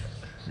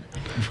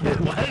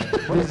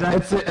 What is that?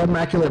 It's an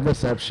immaculate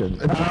reception.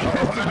 It's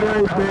a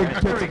very big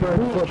Pittsburgh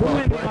Who football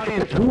in the player.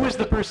 audience, who was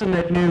the person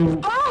that knew?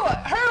 Oh,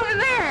 her over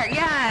there.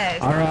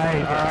 Yes. All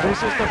right,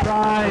 this is the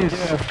prize.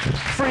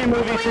 Free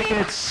movie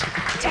tickets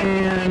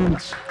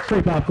and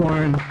free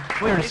popcorn,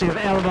 courtesy of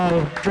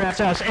Alamo Draft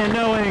House, and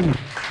knowing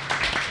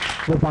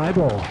the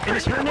Bible.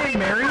 Is her name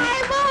Mary?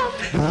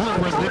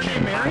 Was the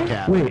name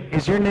Mary? Wait,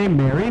 is your name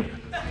Mary?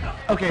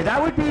 Okay,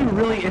 that would be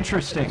really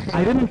interesting.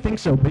 I didn't think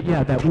so, but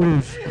yeah, that would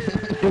have.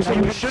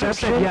 You should have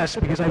said yes,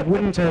 because I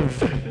wouldn't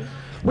have.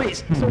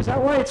 Wait, so is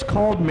that why it's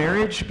called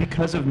marriage,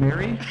 because of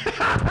Mary?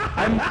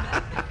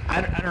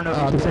 I don't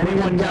know. Does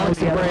anyone know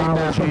Galaxy the brain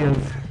etymology now.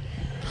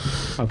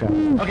 of? Okay.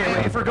 Okay,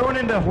 wait, if we're going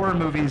into horror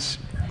movies,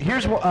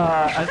 here's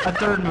a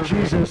third movie.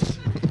 Jesus.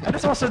 And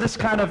it's also this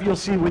kind of, you'll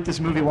see with this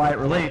movie why it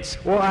relates.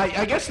 Well,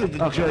 I guess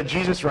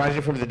Jesus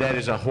Rising from the Dead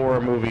is a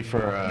horror movie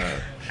for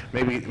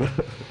maybe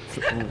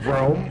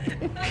Rome.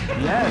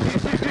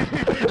 Yes.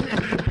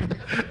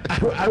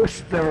 I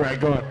was never right.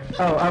 Go on.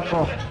 Oh,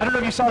 well, I don't know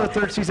if you saw the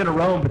third season of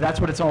Rome, but that's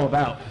what it's all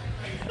about.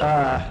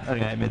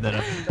 Okay, I made that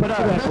up. But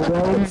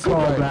Rome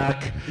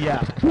callback. yeah.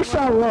 Who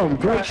saw Rome?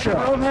 Great show.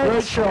 Romeheads?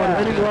 Great show. Yeah.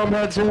 Any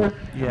Romeheads here?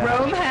 Yeah.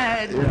 Rome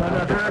head.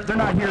 They're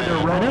not here, they're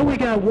I know Rome. we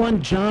got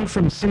one John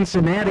from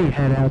Cincinnati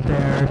head out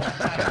there.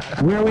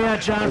 Where are we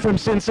at, John from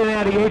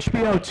Cincinnati?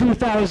 HBO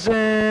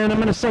 2000, I'm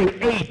going to say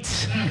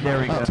 8. There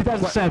we go.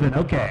 2007,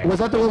 okay. Was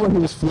that the one where he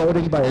was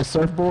floating by a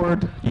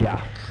surfboard?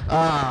 Yeah.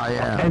 Ah,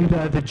 yeah. And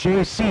the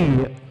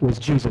JC was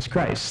Jesus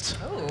Christ.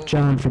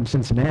 John from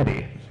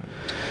Cincinnati.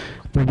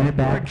 Bringing it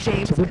back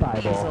James to the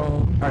Bible.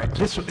 Caviezel. All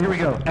right, here we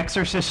go.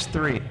 Exorcist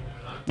 3.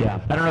 Yeah.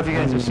 I don't know if you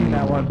guys have seen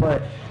that one,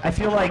 but I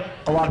feel like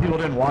a lot of people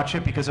didn't watch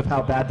it because of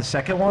how bad the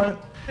second one.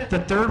 The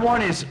third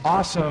one is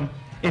awesome.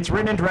 It's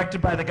written and directed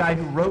by the guy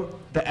who wrote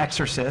The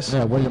Exorcist.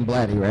 Yeah, William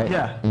Blatty, right?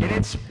 Yeah, and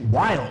it's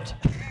wild.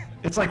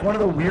 It's like one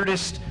of the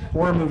weirdest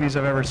horror movies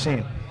I've ever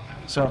seen.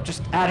 So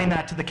just adding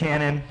that to the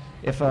canon,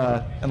 if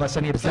unless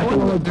any of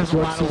There's a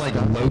lot of like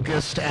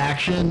locust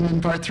action in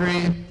part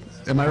 3.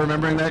 Am I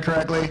remembering that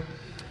correctly?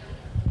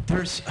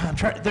 there's it's I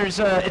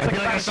like feel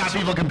like I saw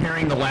people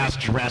comparing the last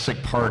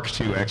Jurassic Park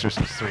to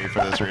Exorcist 3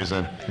 for this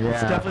reason.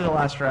 It's definitely the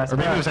last Jurassic. Or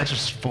maybe it was Yeah.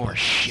 Exorcist 4.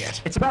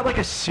 Shit. It's about like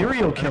a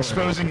serial killer.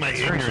 Exposing my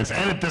ignorance.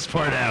 Edit this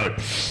part out.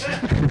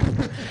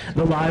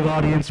 The live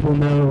audience will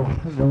know,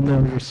 they'll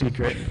know your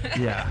secret.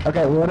 Yeah.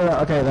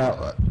 Okay,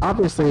 now,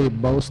 obviously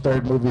most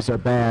third movies are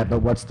bad,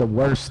 but what's the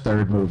worst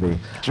third movie?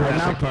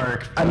 Jurassic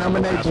Park. I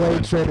nominate Last Blade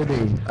one.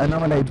 Trinity. I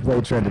nominate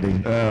Blade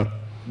Trinity.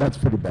 That's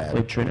pretty bad.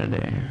 Like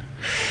Trinity.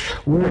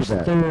 Worst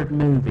that? third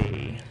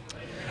movie.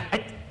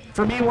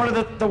 For me, one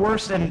of the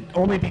worst, and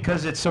only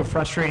because it's so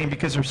frustrating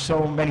because there's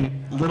so many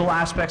little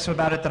aspects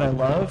about it that I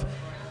love,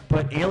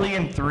 but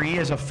Alien 3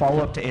 as a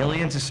follow-up to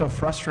Aliens is so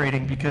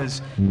frustrating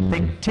because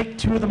they take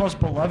two of the most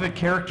beloved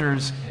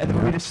characters and the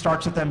movie just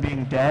starts with them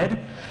being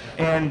dead,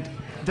 and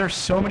there's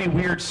so many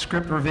weird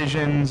script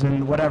revisions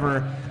and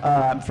whatever.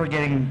 I'm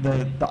forgetting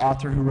the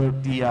author who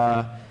wrote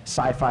the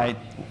sci-fi,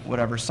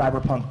 whatever,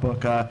 cyberpunk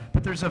book,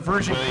 but there's a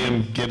version...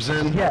 William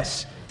Gibson?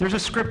 Yes, there's a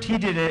script he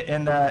did it,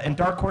 and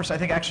Dark Horse I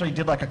think actually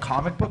did like a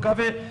comic book of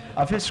it,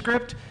 of his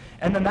script.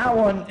 And then that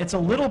one, it's a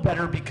little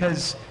better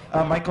because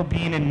Michael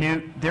Biehn and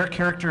Newt, their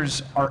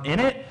characters are in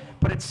it,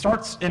 but it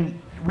starts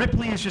in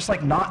Ripley is just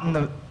like not in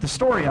the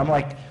story. I'm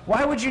like,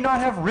 why would you not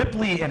have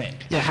Ripley in it?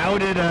 Yeah, how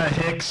did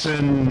Hicks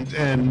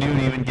and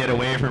Newt even get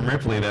away from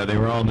Ripley, though? They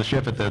were all on the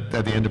ship at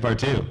the end of part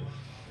 2.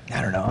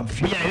 I don't know.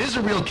 But yeah, it is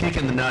a real kick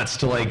in the nuts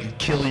to, like,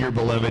 kill your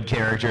beloved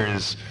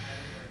characters,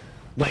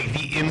 like,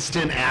 the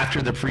instant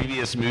after the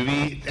previous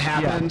movie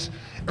happened.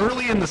 Yeah.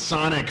 Early in the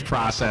Sonic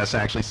process,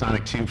 actually,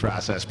 Sonic 2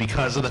 process,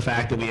 because of the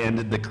fact that we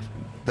ended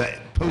the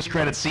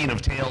post-credit scene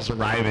of Tails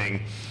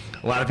arriving,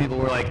 a lot of people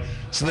were like,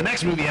 so the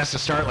next movie has to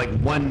start like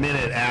 1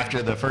 minute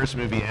after the first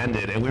movie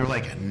ended. And we were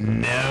like,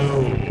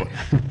 no.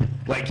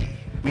 Like,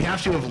 we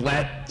have to have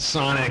let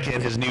Sonic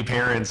and his new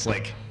parents,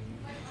 like,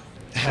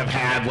 have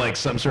had like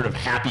some sort of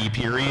happy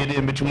period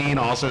in between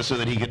also, so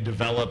that he could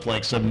develop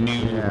like some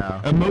new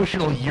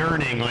emotional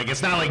yearning. Like,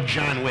 it's not like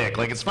John Wick.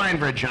 Like, it's fine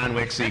for a John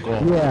Wick sequel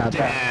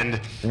to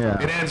end.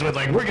 It ends with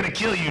like, we're gonna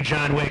kill you,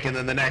 John Wick, and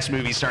then the next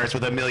movie starts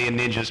with 1,000,000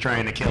 ninjas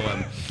trying to kill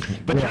him.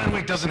 But John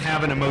Wick doesn't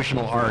have an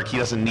emotional arc. He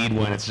doesn't need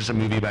one. It's just a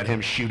movie about him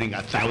shooting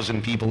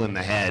 1,000 people in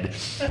the head.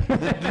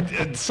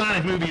 The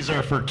Sonic movies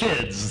are for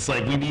kids. It's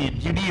like, you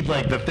need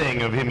like the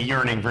thing of him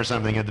yearning for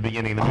something at the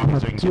beginning of the movie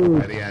so he can get it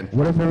by the end.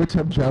 What if every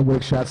time John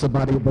Wick shot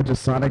somebody, a bunch of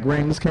Sonic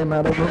rings came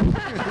out of him?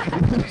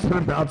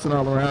 Started bouncing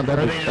all around.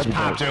 Or they just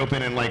popped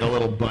open and like a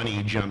little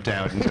bunny jumped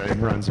out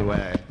and runs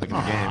away, like in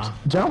the games.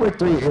 John Wick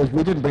 3 is,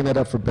 we didn't bring that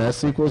up for best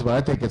sequels, but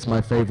I think it's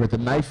my favorite. The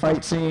knife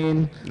fight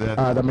scene,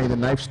 the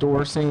knife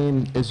store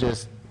scene is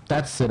just,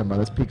 that's cinema.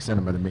 That's peak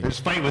cinema to me. His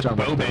fight with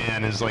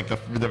Boban is like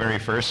the very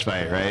first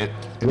fight, right?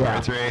 In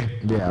part 3?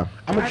 Yeah.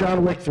 I'm a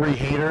John Wick 3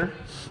 hater.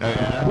 Oh,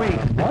 yeah. Wait,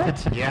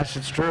 what? Yes,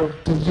 it's true.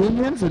 The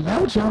unions and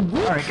now John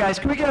Wick. All right, guys,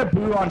 can we get a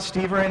boo on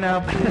Steve right now,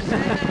 please?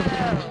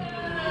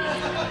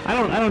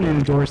 I don't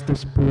endorse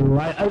this boo.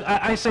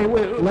 I say,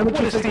 wait, what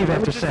does Steve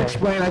have to say?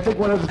 Explain. I think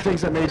one of the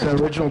things that made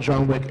the original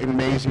John Wick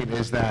amazing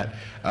is that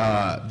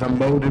the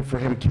motive for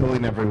him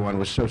killing everyone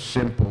was so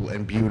simple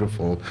and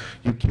beautiful.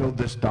 You killed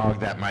this dog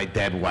that my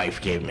dead wife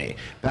gave me.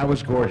 That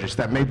was gorgeous.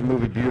 That made the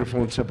movie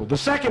beautiful and simple. The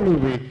second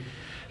movie,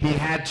 he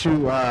had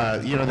to,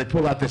 they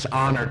pulled out this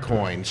honor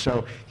coin,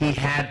 so he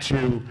had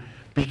to,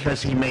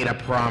 because he made a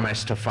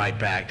promise to fight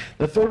back.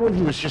 The third one,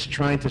 he was just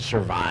trying to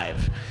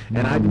survive.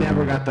 And I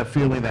never got the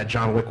feeling that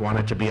John Wick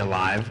wanted to be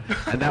alive.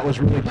 And that was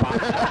really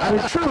I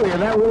mean, truly,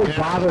 and that really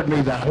bothered me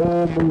the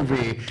whole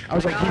movie. I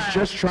was like, he's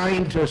just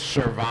trying to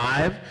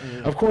survive.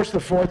 Of course, the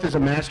fourth is a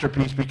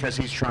masterpiece because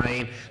he's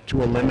trying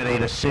to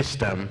eliminate a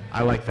system.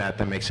 I like that.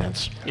 That makes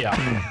sense. Yeah.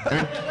 I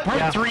mean,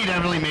 part 3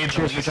 definitely made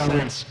some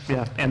sense.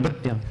 Yeah.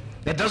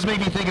 That does make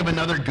me think of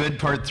another good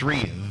part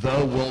 3,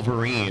 The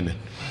Wolverine.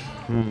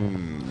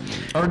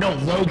 Or no,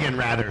 Logan,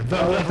 rather. The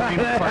Wolverine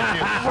part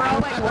 2. We're all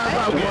like,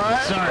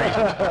 what? Sorry.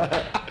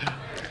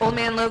 Old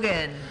Man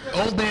Logan.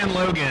 Old Man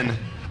Logan.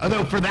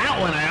 Although for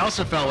that one, I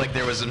also felt like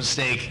there was a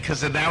mistake,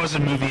 because that was a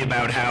movie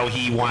about how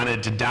he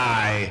wanted to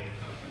die,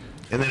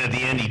 and then at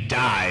the end he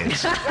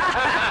dies.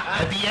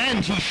 At the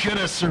end, he should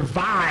have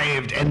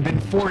survived and been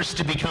forced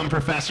to become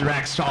Professor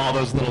X to all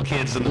those little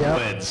kids in the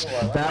woods.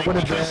 That would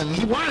have been.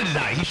 He wanted to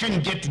die. He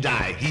shouldn't get to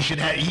die. He should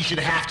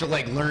have to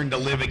like learn to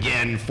live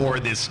again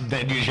for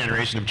that new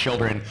generation of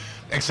children.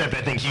 Except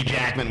I think Hugh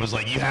Jackman was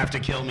like, "You have to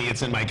kill me.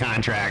 It's in my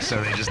contract." So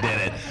they just did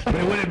it. But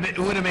it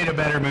would have made a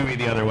better movie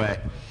the other way.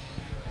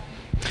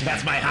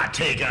 That's my hot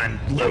take on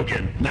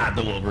Logan, not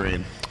the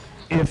Wolverine.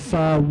 If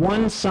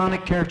one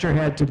Sonic character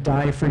had to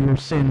die for your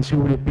sins, who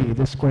would it be?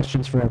 This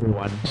question's for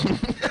everyone.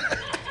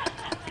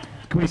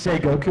 Can we say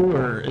Goku,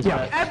 or is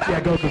Yeah. that... I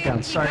Goku mean,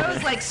 counts. Sorry. He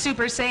goes like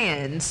Super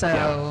Saiyan,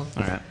 so...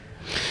 All right.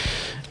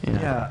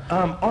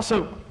 Yeah.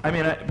 Also, I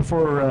mean,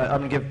 before I'm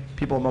going to give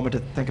people a moment to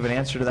think of an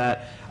answer to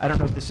that, I don't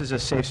know if this is a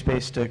safe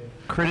space to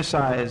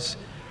criticize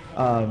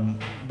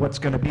what's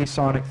going to be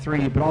Sonic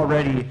 3, but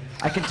already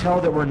I can tell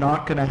that we're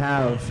not going to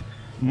have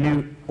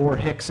Newt or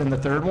Hicks in the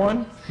third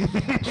one,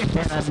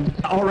 and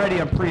already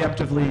I'm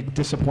preemptively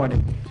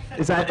disappointed.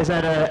 Is that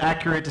an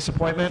accurate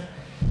disappointment?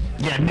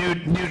 Yeah,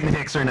 Newt and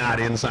Hicks are not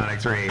in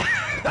Sonic 3.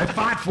 I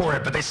fought for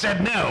it, but they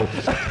said no.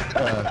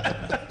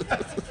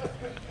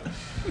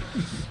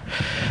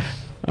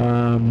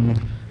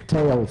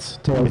 Tails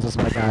is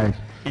my guy.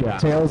 Yeah.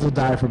 Tails will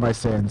die for my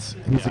sins.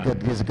 He's a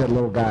good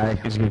little guy.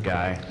 He's a good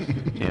guy.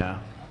 Yeah.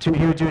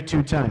 He would do it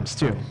 2 times,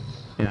 too.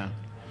 Yeah.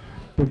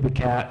 Big the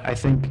Cat, I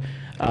think.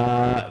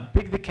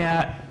 Big the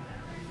Cat,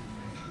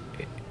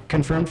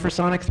 confirmed for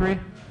Sonic 3?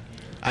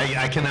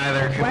 I can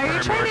either confirm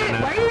or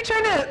deny. Why are you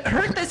trying to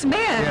hurt this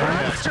man? We're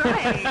on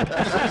strike.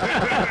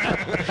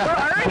 We're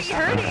already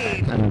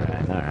hurting.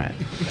 All right.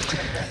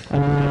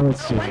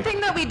 Let's see. One thing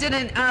that we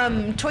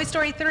didn't, Toy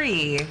Story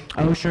 3.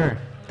 Oh, sure.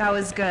 That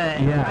was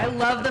good. Yeah. I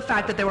love the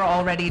fact that they were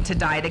all ready to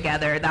die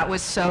together. That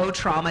was so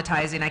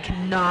traumatizing. I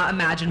cannot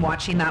imagine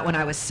watching that when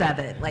I was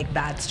 7. Like,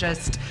 that's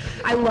just,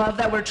 I love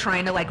that we're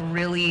trying to like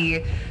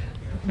really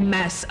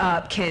mess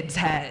up kids'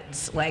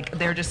 heads. Like,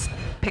 they're just,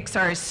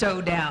 Pixar is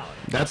so down.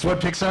 That's what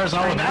Pixar's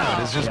all I about,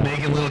 know. is just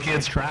making little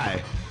kids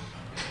cry.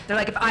 They're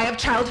like, if I have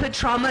childhood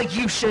trauma,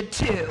 you should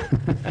too.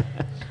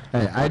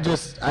 Hey,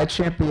 I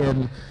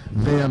champion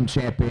them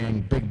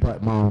championing big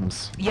butt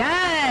moms.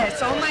 Yes,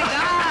 oh my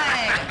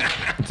God.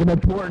 It's an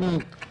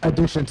important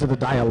addition to the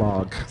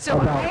dialogue So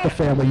about the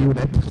family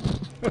unit.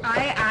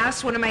 I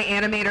asked one of my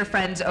animator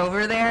friends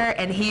over there,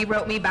 and he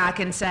wrote me back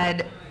and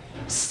said,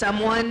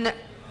 someone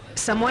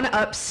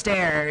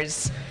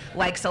upstairs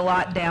likes a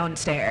lot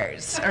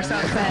downstairs, or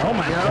something. Oh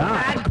my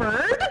God. Brad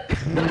Bird?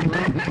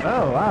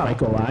 Oh, wow.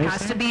 Michael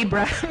Has Eisner. to be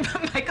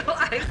Michael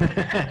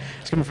Eisner.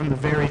 It's coming from the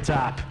very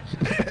top.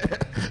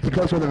 It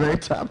goes from the very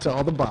top to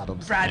all the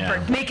bottoms. Brad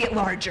Bird, make it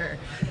larger.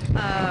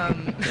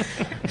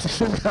 She's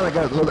got like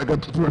a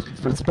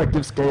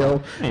perspective scale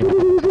to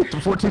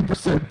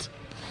 14%.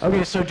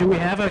 Okay, so do we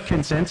have a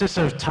consensus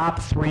of top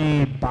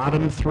 3,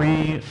 bottom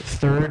 3,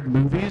 third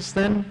movies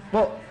then?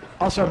 Well,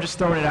 also, I'm just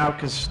throwing it out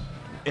because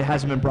it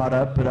hasn't been brought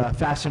up, but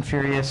Fast and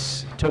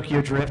Furious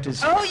Tokyo Drift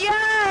is... Oh,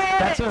 yeah!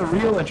 That's a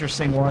real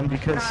interesting one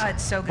because God,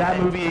 it's so that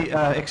good. movie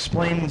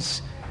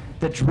explains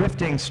that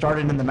drifting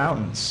started in the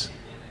mountains.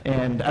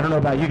 And I don't know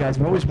about you guys,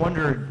 but I always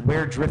wondered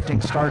where drifting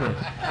started.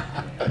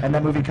 And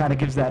that movie kind of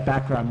gives that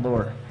background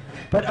lore.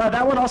 But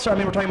that one also, I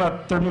mean, we're talking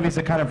about third movies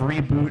that kind of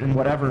reboot and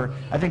whatever.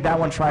 I think that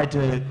one tried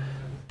to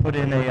put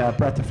in a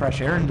breath of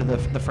fresh air into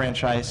the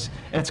franchise.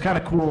 And it's kind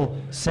of cool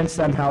since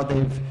then how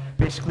they've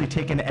basically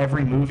taken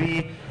every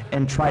movie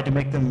and tried to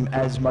make them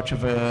as much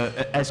of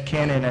as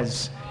canon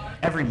as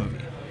every movie.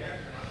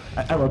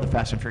 I love the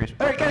Fast and Furious.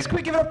 All right, guys, can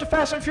we give it up to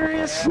Fast and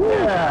Furious?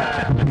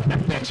 Yeah.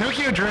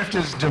 Tokyo Drift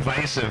is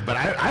divisive, but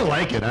I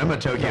like it. I'm a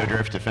Tokyo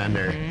Drift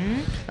defender.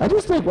 I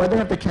just think why they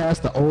have to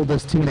cast the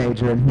oldest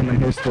teenager in human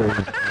history.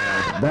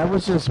 That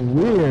was just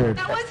weird.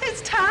 That was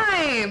his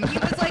time. He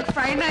was like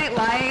Friday Night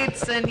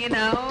Lights, and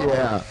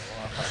Yeah.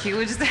 he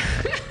was just...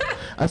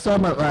 I saw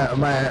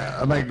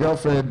my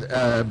girlfriend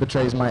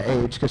betrays my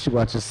age because she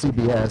watches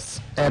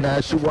CBS, and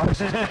she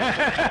watched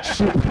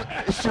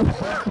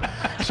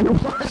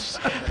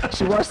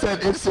she watched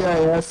that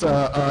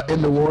NCIS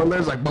in New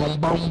Orleans, like boom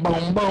boom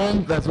boom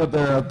boom. That's what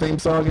their theme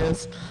song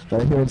is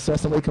that I hear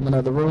incessantly coming out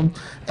of the room.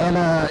 And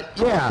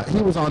yeah,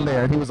 he was on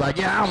there, and he was like,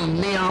 "Yeah, I'm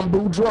Neon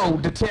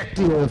Boudreaux,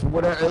 detective,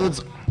 whatever." It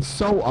was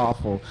so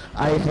awful.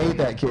 I hate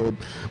that kid,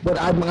 but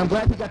I'm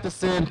glad he got to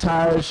send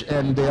Taj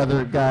and the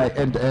other guy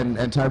and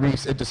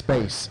Tyrese into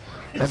space.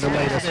 And the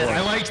latest one. I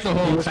liked the He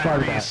whole was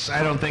part of that. Tyrese,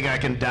 I don't think I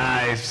can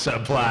die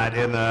subplot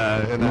in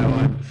that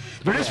one.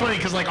 But it's funny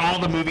because like all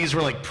the movies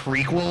were like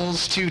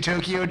prequels to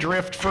Tokyo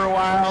Drift for a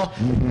while.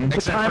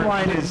 Except The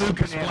timeline for is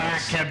Lucas bananas.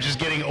 Black kept just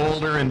getting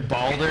older and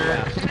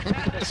balder.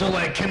 So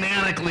like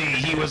canonically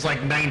he was like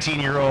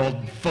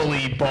 19-year-old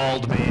fully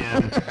bald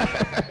man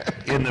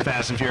in the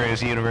Fast and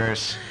Furious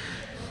universe.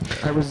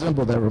 I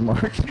resemble that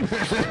remark.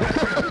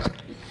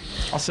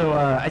 Also,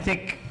 I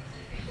think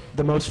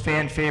the most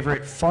fan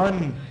favorite,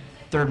 fun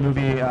third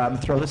movie,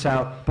 throw this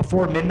out,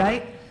 Before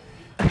Midnight.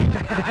 anyone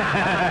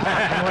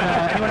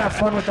have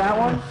fun with that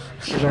one?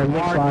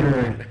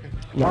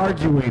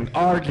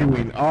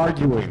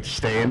 Arguing,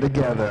 staying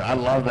together. I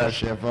love that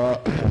shit, bro.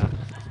 You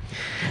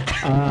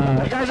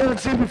guys haven't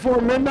seen Before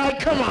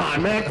Midnight? Come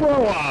on, man,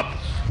 grow up.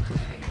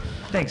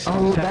 Thanks.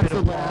 Oh, Tepid that's the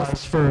applause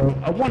last, for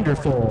a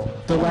wonderful.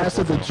 the last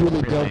of the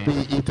Julie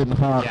Delpy, Ethan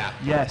Hawke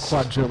Yes.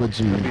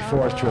 quadrilogy.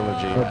 Fourth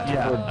trilogy.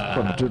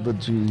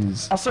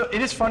 Quadrilogies. Also,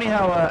 it is funny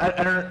how,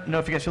 I don't know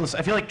if you guys feel this,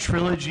 I feel like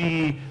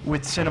trilogy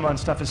with cinema and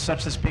stuff is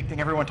such this big thing.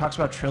 Everyone talks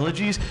about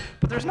trilogies,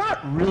 but there's not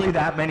really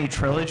that many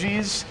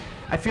trilogies.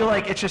 I feel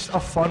like it's just a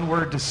fun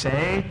word to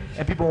say,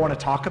 and people want to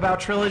talk about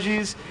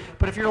trilogies.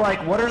 But if you're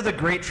like, what are the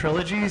great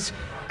trilogies?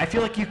 I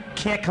feel like you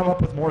can't come up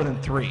with more than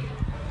 3.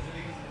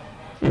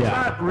 It's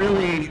not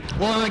really...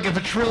 Well, like if a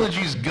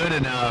trilogy's good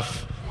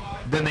enough,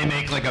 then they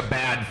make like a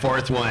bad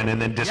fourth one and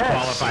then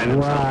disqualify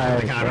themselves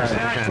from the Right,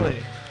 conversation.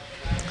 Exactly.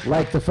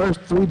 Like the first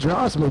 3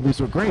 Jaws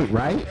movies were great,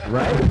 right?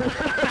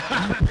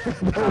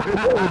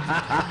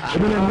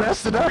 And then they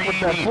messed it up with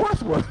that Really?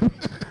 fourth one.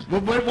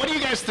 What do you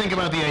guys think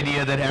about the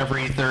idea that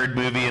every third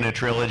movie in a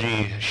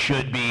trilogy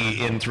should be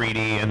in 3D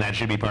and that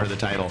should be part of the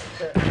title?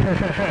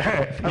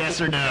 Yes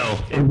or no?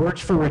 It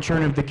worked for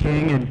Return of the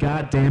King, and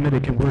god damn it,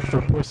 it can work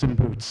for Puss in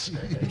Boots.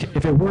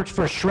 If it worked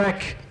for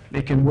Shrek,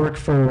 it can work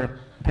for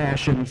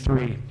Passion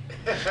 3.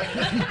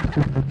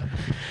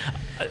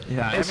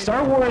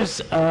 Star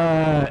Wars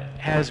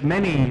has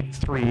many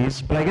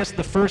 3s, but I guess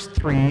the first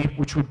 3,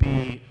 which would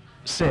be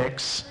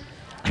 6,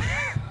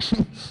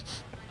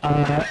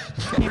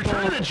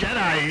 Return of the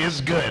Jedi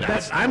is good.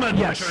 I'm a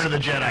yes. Return of the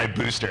Jedi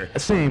booster.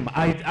 same.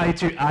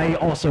 I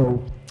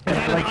also It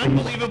had like an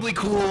the- unbelievably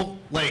cool,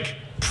 like,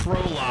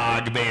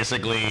 prologue,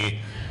 basically,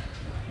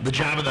 the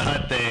Jabba the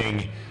Hutt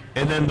thing,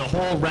 and then the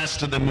whole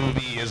rest of the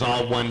movie is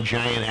all one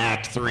giant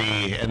Act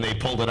 3, and they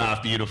pulled it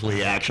off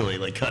beautifully, actually,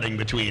 like cutting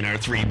between our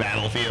 3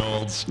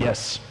 battlefields.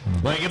 Yes.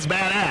 Like, it's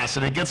badass,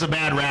 and it gets a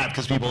bad rap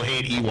because people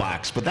hate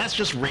Ewoks, but that's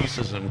just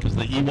racism, because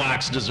the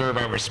Ewoks deserve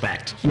our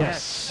respect.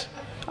 Yes,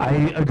 I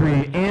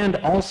agree. And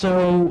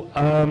also,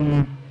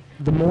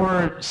 the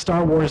more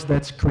Star Wars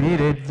that's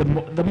created,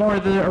 the more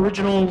the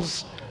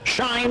originals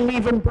shine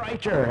even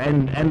brighter,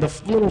 and the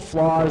little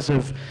flaws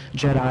of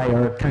Jedi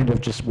are kind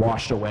of just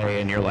washed away,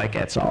 and you're like,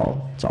 it's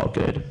all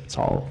good, it's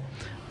all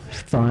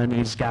fun.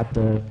 He's got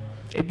the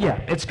Yeah,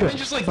 it's good. I mean,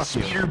 just like Fuck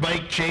you. speeder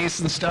bike chase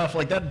and stuff,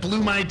 like that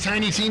blew my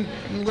tiny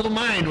little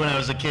mind when I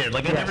was a kid.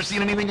 Like I'd never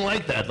seen anything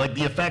like that. Like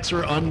the effects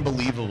were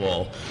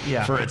unbelievable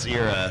for its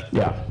era.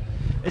 Yeah.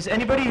 Is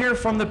anybody here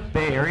from the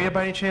Bay Area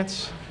by any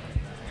chance?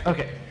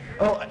 Okay.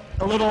 Oh,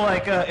 a little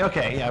like,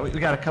 okay, yeah, we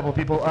got a couple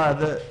people.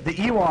 The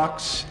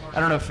Ewoks, I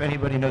don't know if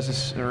anybody knows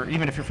this, or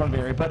even if you're from the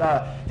Bay Area, but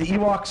the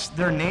Ewoks,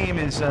 their name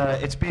is,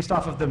 it's based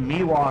off of the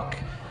Miwok,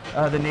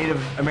 the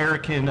Native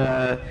American,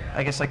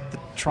 I guess like the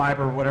tribe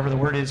or whatever the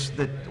word is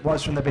that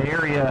was from the Bay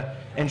Area,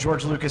 and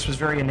George Lucas was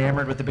very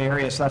enamored with the Bay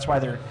Area, so that's why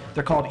they're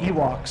called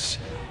Ewoks,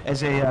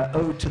 as a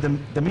ode to the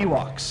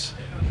Miwoks.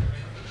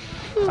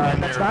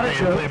 That's not a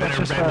joke, that's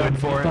just a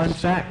Fun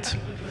fact.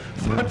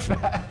 fun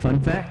fact. Fun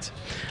fact.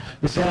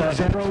 This is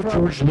a pro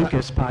George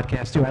Lucas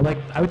podcast too.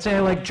 I would say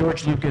I like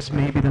George Lucas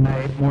maybe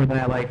more than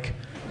I like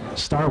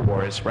Star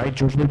Wars, right?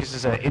 George Lucas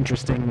is an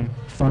interesting,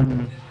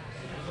 fun,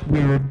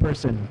 weird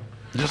person.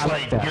 Just I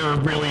like that. you're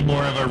really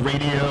more of a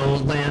Radio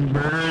Land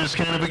Murders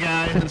kind of a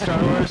guy than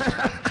Star Wars.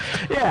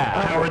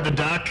 Yeah. Howard the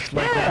Duck,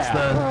 like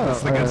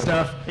that's the good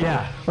stuff.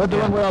 Yeah. Or the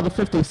one with all the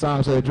 50s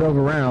songs that they drove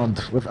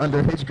around with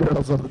underage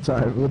girls all the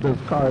time with their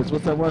cars.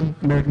 What's that one?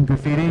 American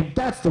Graffiti.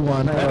 That's the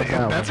one. I love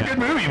that That's a one. good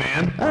movie,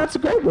 man. That's a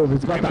great movie.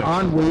 It's about the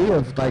ennui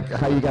of like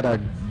how you gotta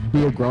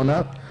be a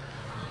grown-up.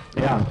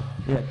 Yeah.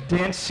 Yeah,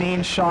 dance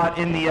scene shot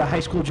in the high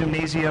school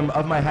gymnasium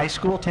of my high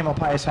school,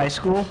 Tamalpais High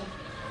School.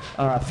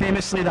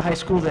 Famously the high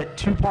school that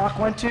Tupac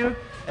went to.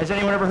 Has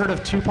anyone ever heard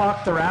of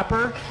Tupac the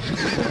rapper?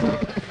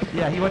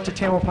 Yeah, he went to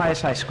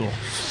Tamalpais High School.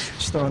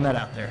 Just throwing that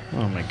out there.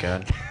 Oh my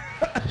God.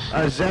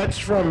 Zed's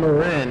from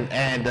Marin,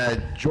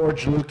 and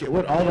George Lucas,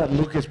 all that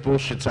Lucas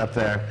bullshit's up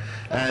there.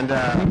 And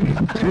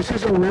this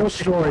is a real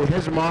story.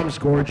 His mom's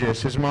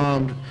gorgeous. His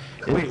mom...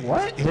 Wait,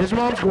 what? His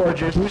mom's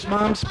gorgeous. Whose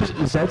mom?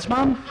 Zed's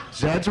mom?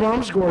 Zed's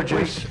mom's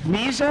gorgeous. Wait,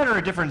 me Zed or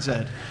a different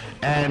Zed?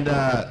 And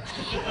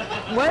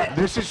What?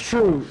 this is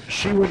true.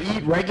 She would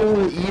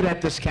regularly eat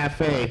at this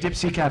cafe.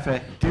 Dipsy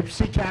Cafe.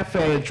 Dipsy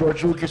Cafe, and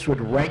George Lucas would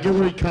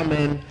regularly come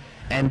in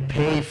and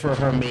pay for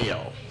her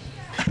meal.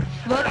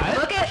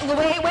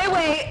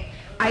 Wait.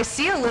 I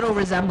see a little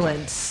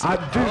resemblance. Dude,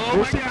 I'm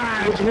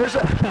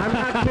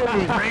not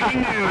kidding.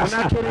 Breaking news.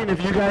 I'm not kidding.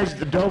 If you guys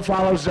don't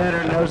follow Zed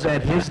or know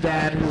Zed, his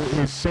dad,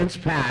 who is since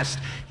passed,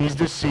 he's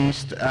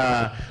deceased,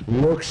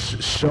 looks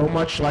so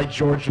much like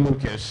George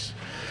Lucas.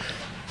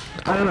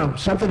 I don't know.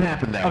 Something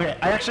happened there. Okay,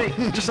 I actually,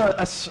 just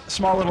a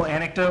small little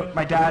anecdote.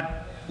 My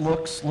dad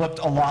looked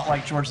a lot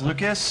like George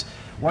Lucas.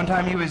 One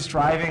time he was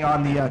driving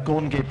on the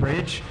Golden Gate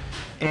Bridge,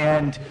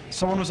 and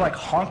someone was like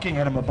honking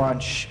at him a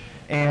bunch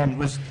and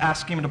was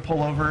asking him to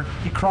pull over.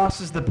 He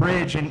crosses the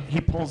bridge and he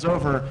pulls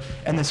over,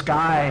 and this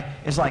guy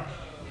is like,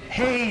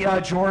 "Hey,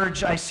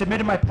 George, I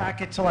submitted my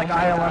packet to like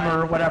ILM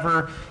or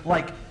whatever.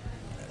 Like,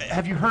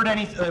 have you heard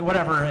anything,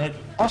 whatever." And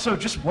also,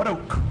 just what a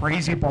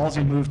crazy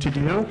ballsy move to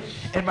do.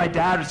 And my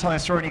dad was telling a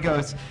story, and he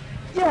goes,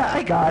 "Yeah,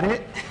 I got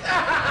it.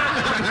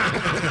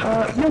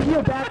 You'll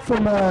hear back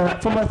from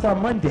us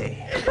on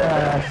Monday."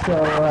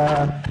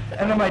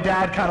 And then my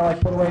dad kind of like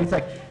put away. He's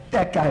like,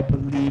 "That guy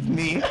believed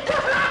me."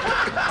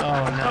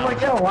 Oh no. I'm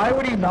like, "Yeah, why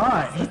would he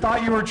not? He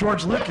thought you were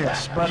George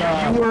Lucas." But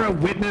You were a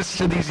witness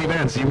to these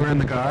events. You were in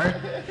the car.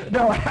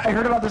 no, I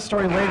heard about this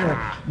story later.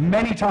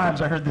 Many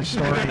times I heard this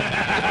story.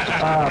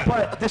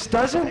 But this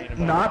doesn't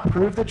not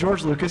prove that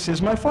George Lucas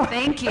is my father.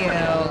 Thank you.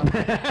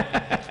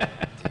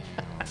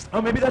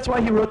 Oh, maybe that's why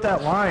he wrote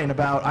that line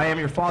about "I am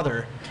your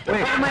father."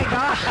 Wait, Oh my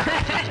God.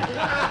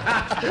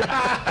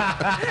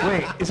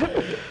 wait, is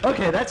it?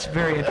 Okay, that's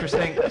very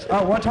interesting.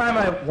 One time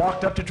I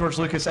walked up to George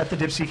Lucas at the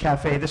Dipsy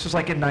Cafe. This was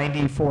like in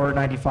 '94,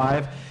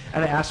 '95,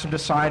 and I asked him to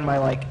sign my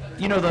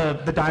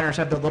the diners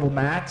have the little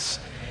mats,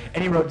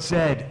 and he wrote,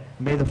 "Zed,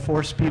 may the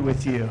force be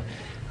with you."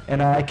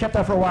 And I kept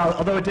that for a while,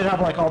 although it did have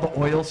like all the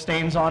oil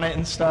stains on it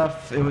and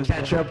stuff. It was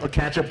A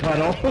ketchup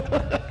puddle.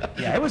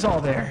 Yeah, it was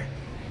all there.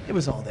 It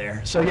was all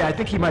there. So yeah, I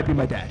think he might be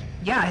my dad.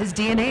 Yeah, his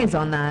DNA is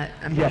on that.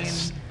 I mean,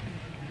 Yes.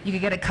 you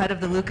could get a cut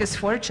of the Lucas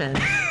fortune.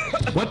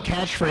 What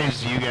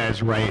catchphrase do you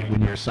guys write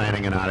when you're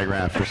signing an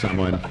autograph for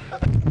someone?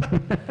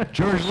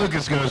 George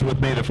Lucas goes with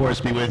 "May the Force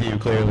be with you,"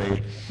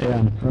 clearly.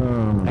 Yeah.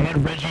 I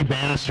had Reggie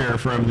Bannister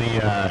from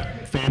the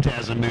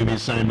Phantasm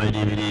movies sign my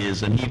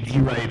DVDs, and he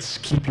writes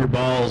 "Keep your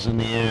balls in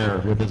the air"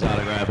 with his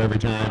autograph every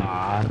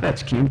time.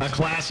 That's cute. A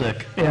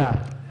classic. Yeah.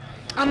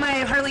 On my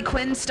Harley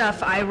Quinn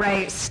stuff, I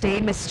write "Stay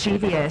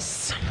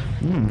mischievous"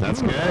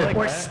 That's good.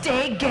 or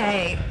 "Stay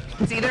gay."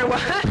 It's either one.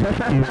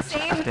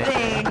 Same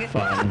thing.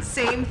 Fun.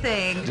 Same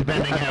thing.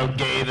 Depending how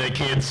gay the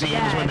kid seems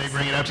when they Yes.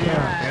 bring it up to you.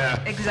 Yeah, Yeah.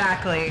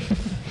 exactly.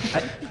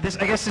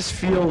 I guess this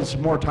feels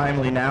more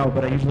timely now,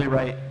 but I usually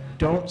write,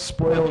 "Don't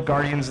spoil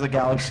Guardians of the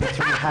Galaxy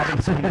 3, you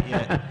haven't seen it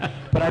yet."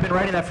 But I've been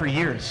writing that for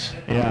years.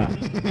 Yeah.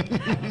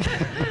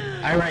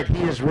 I write,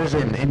 "He is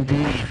risen,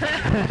 indeed."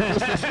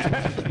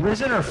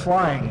 Risen or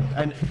flying?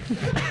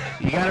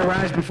 You gotta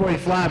rise before you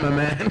fly, my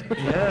man.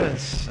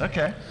 Yes.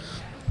 Okay.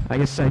 I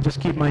guess I just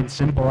keep mine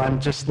simple. I'm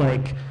just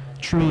like,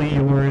 truly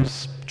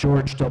yours,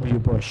 George W.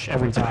 Bush,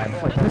 every time.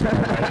 Like, that's what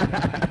I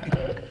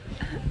write.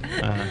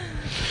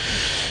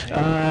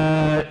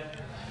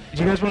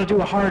 do you guys want to do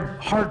a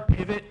hard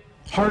pivot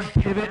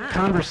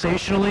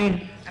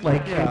conversationally,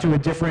 like into a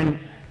different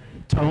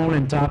tone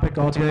and topic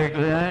altogether?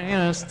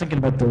 I was thinking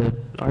about the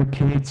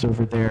arcades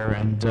over there,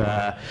 and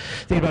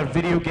thinking about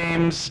video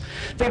games,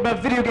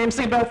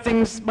 thinking about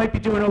things might be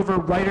doing over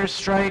writer's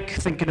strike,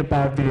 thinking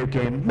about video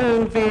game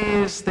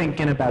movies,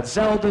 thinking about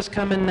Zelda's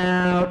coming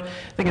out,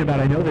 thinking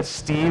about, I know that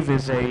Steve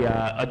is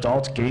a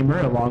adult gamer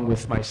along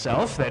with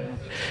myself that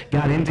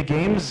got into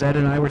games. Zed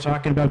and I were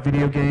talking about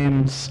video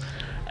games.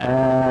 I'm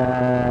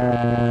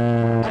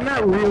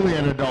not really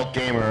an adult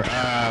gamer.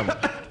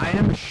 I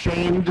am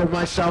ashamed of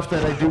myself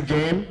that I do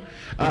game.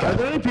 Are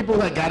there any people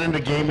that got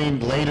into gaming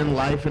late in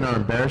life and are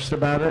embarrassed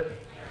about it?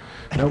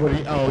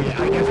 Nobody? Oh,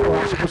 yeah, I guess we're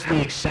all supposed to be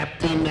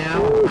accepting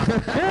now.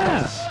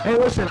 Yeah. Hey,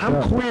 listen,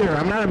 I'm queer.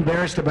 I'm not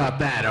embarrassed about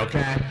that,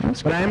 okay?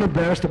 But I am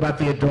embarrassed about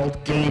the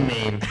adult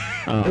gaming.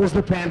 It was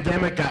the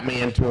pandemic got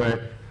me into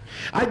it.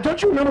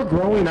 Don't you remember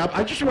growing up?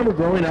 I just remember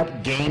growing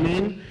up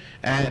gaming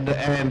and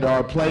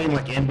playing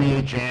like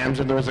NBA jams,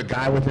 and there was a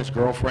guy with his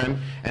girlfriend,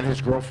 and his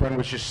girlfriend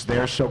was just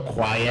there so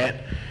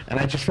quiet, and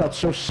I just felt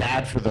so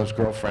sad for those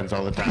girlfriends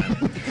all the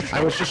time.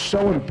 I was just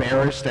so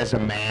embarrassed as a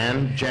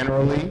man,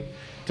 generally,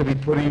 to be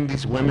putting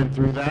these women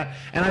through that,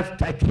 and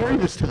I carry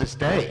this to this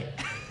day.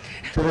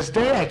 To this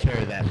day, I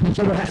carry that.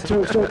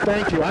 So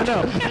thank you. I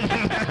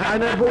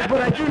know,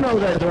 but I do know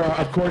that there are,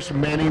 of course,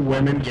 many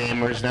women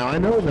gamers now. I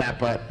know that,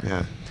 but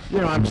you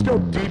know, I'm still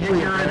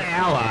deeply. You're an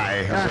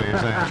ally. That's what you're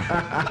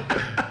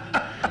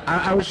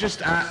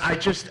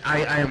saying.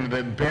 I am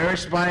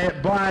embarrassed by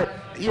it, but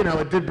you know,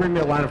 it did bring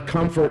me a lot of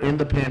comfort in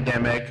the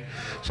pandemic.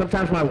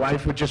 Sometimes my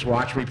wife would just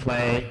watch me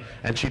play,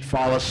 and she'd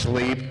fall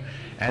asleep.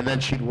 And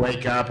then she'd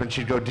wake up and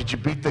she'd go, "Did you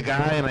beat the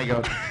guy?" And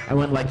I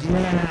went like,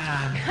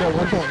 "Yeah."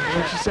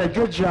 And she said,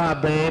 "Good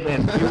job, babe."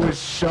 And it was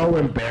so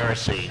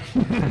embarrassing.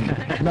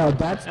 No,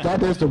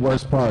 that is the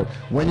worst part.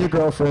 When your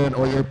girlfriend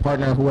or your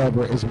partner,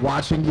 whoever, is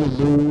watching you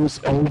lose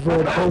over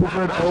and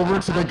over and over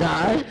to the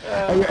guy,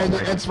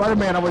 and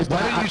Spider-Man always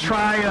Why don't you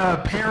try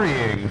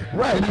parrying?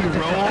 Right. You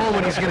roll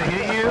when he's going to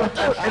hit you?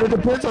 And it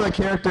depends on the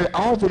character.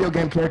 All video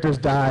game characters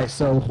die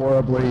so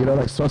horribly, you know.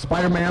 Like, so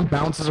Spider-Man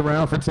bounces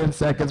around for 10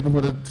 seconds before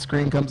the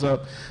screen comes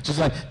up. She's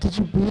like, "Did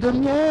you beat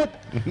him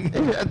yet?"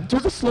 Do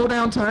the slow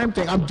down time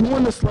thing. I'm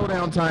doing the slow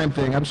down time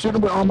thing. I'm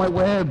shooting with all my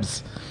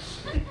webs.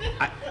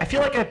 I feel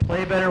like I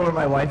play better when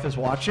my wife is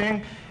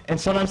watching, and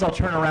sometimes I'll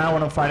turn around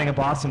when I'm fighting a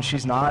boss and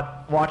she's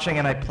not watching,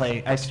 and I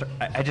play.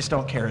 I just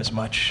don't care as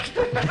much.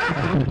 You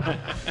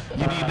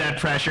need that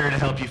pressure to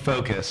help you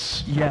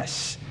focus.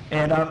 Yes,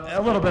 and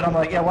a little bit I'm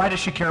like, yeah, why does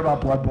she care about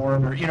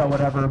Bloodborne or, you know,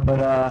 whatever,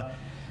 but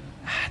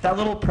that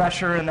little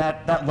pressure and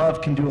that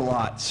love can do a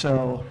lot.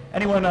 So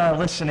anyone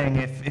listening,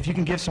 if you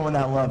can give someone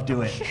that love,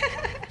 do it.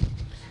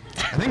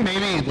 I think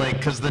maybe, like,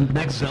 because the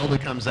next Zelda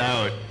comes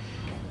out,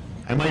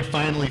 I might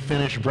finally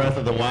finish Breath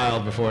of the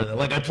Wild before that.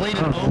 Like, I played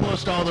it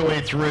almost all the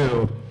way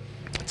through.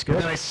 That's good.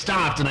 And then I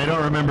stopped, and I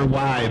don't remember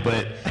why,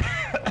 but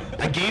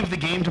I gave the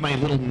game to my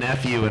little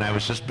nephew, and I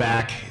was just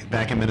back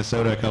in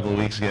Minnesota a couple of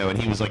weeks ago,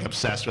 and he was, like,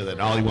 obsessed with it.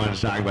 All he wanted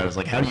to talk about was,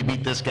 like, how do you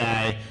beat this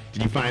guy?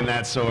 Did you find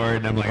that sword?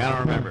 And I'm like, I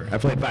don't remember. I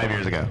played 5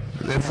 years ago.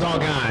 It's all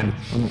gone.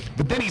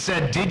 But then he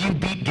said, "Did you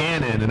beat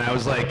Ganon?" And I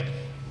was like,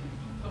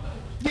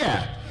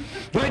 yeah.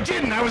 But I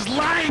didn't. I was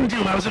lying to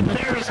him. I was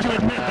embarrassed to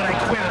admit that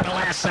I quit at the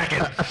last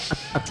second.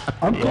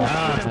 I'm cool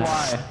with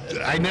why.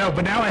 I know,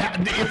 but now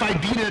if I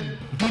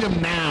beat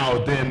him now,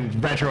 then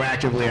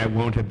retroactively I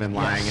won't have been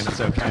lying, and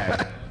it's okay.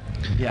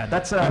 Yeah,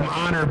 that's I'm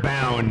honor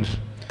bound.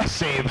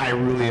 Save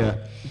Hyrulean.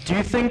 Do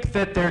you think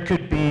that there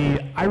could be,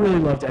 I really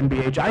loved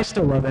NBA, I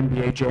still love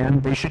NBA Jam.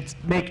 They should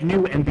make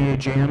new NBA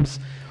Jams.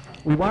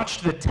 We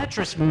watched the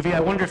Tetris movie. I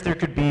wonder if there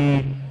could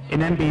be an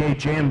NBA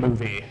Jam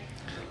movie.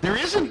 There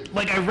isn't,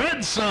 like, I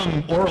read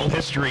some oral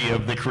history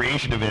of the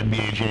creation of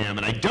NBA Jam,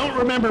 and I don't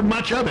remember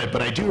much of it,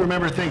 but I do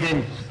remember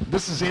thinking,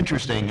 this is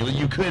interesting.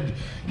 You could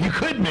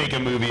make a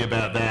movie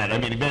about that. I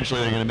mean,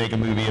 eventually they're going to make a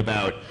movie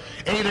about,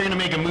 they're going to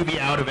make a movie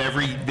out of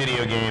every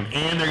video game,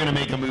 and they're going to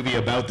make a movie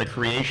about the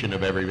creation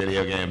of every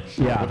video game.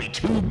 Yeah. There'll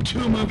be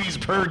two movies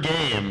per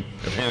game,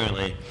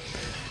 apparently.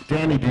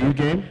 Danny, do you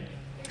game?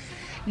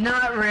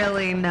 Not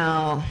really,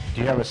 no. Do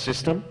you have a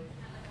system?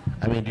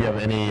 I mean, do you have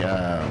any?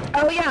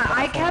 Oh yeah,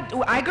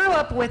 I grew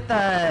up with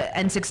the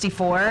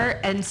N64,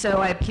 and so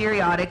I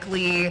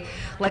periodically,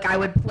 like,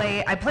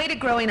 I played it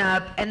growing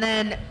up, and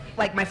then,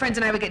 like, my friends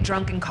and I would get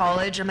drunk in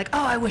college. I'm like,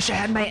 oh, I wish I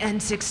had my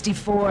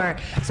N64.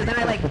 So then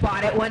I, like,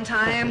 bought it one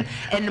time,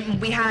 and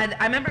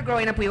I remember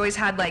growing up, we always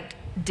had, like,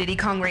 Diddy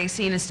Kong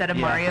Racing instead of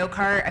Mario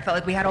Kart. I felt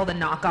like we had all the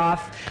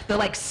knockoff, the,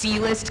 like,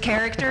 C-list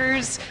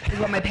characters is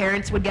what my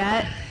parents would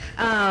get.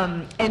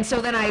 And so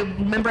then I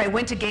remember I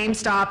went to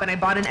GameStop and I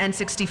bought an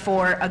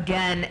N64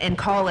 again in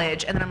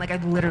college, and then I'm like, I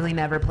literally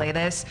never play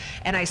this,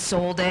 and I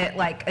sold it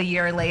like a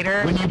year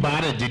later. When you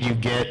bought it, did you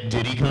get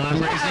Diddy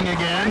Kong Racing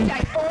again?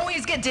 I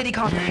always get Diddy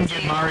Kong Racing. You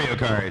didn't get Mario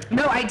Kart.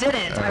 No, I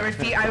didn't.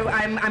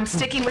 I'm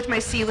sticking with my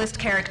C-list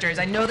characters.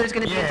 I know there's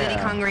going to be a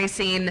Diddy Kong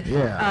Racing.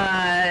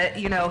 Yeah.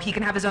 You know, he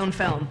can have his own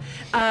film.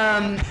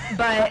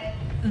 But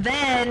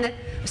then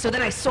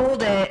I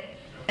sold it.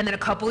 And then a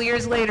couple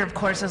years later, of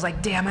course, I was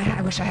like, damn,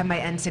 I wish I had my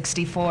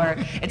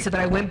N64. And so then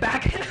I went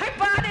back and I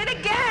bought it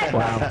again.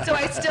 Wow. So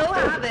I still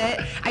have it.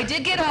 I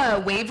did get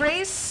a Wave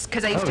Race,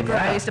 because I used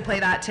to play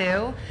that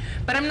too.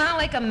 But I'm not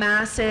like a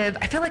massive,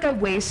 I feel like I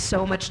waste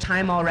so much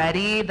time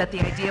already that the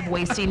idea of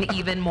wasting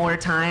even more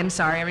time,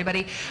 sorry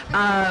everybody.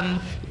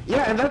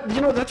 Yeah, and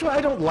that's what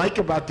I don't like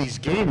about these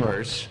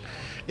gamers,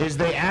 is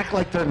they act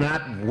like they're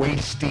not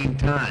wasting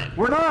time.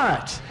 We're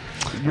not.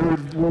 You're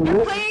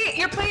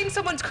playing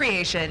someone's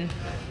creation.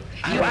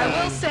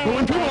 I will say. But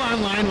when people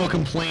online will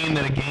complain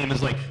that a game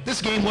is like,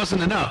 this game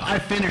wasn't enough. I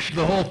finished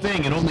the whole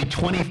thing in only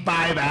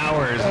 25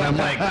 hours. And I'm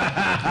like,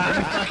 are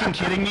you fucking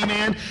kidding me,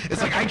 man?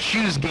 It's like I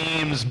choose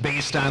games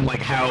based on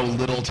like how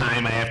little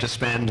time I have to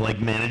spend like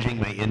managing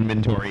my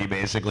inventory,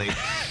 basically.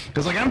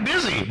 Because like I'm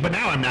busy, but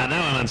now I'm not.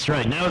 Now I'm on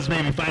strike. Now it's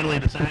maybe finally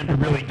the time to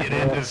really get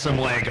into some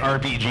like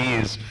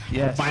RPGs.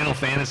 Yes. Final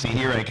Fantasy,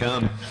 here I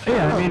come.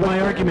 Yeah, I mean, my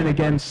argument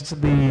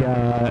against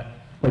the,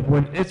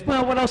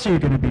 what else are you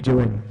going to be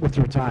doing with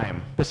your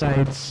time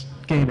besides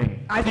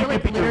gaming? I feel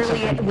like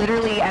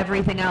literally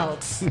everything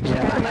else. I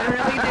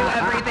literally do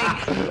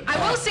everything. I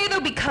will say though,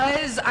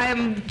 because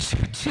I'm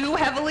too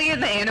heavily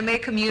in the anime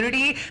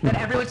community, that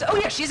everyone's, oh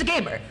yeah, she's a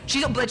gamer.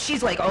 But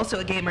she's like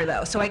also a gamer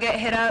though. So I get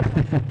hit up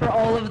for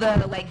all of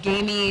the like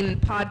gaming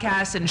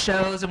podcasts and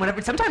shows and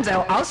whatever. Sometimes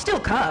I'll still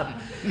come.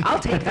 I'll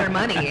take their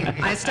money.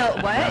 Yes,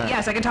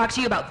 I can talk to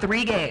you about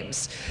 3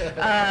 games.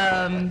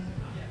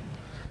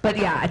 But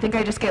yeah, I think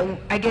I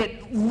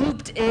get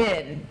looped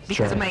in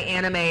because of my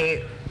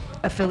anime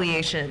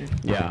affiliation.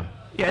 Yeah.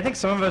 Yeah, I think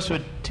some of us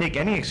would take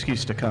any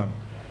excuse to come.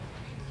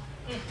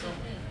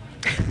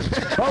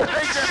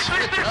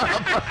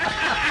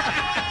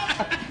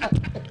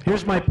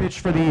 Here's my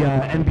pitch for the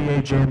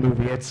NBA Jam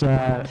movie. It's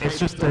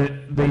just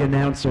the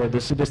announcer, the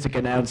sadistic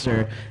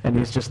announcer, and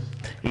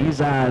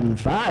he's on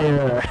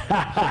fire,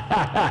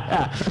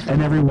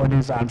 and everyone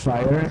is on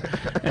fire,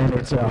 and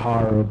it's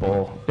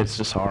horrible. It's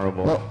just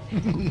horrible. Well,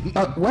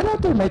 why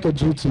don't they make a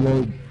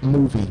GTA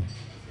movie?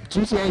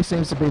 GTA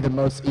seems to be the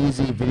most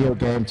easy video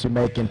game to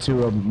make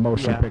into a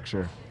motion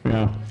picture.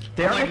 Yeah.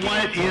 Like,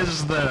 what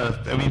is the?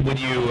 I mean, would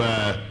you?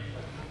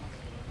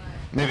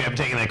 Maybe I'm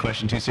taking that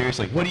question too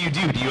seriously. What do?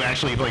 Do you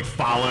actually like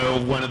follow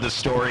one of the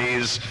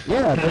stories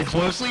kind of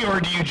closely,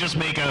 or do you just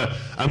make a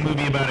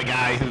movie about a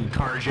guy who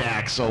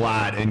carjacks a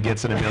lot and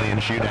gets in a million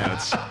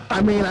shootouts?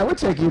 I mean, I would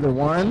take either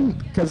one,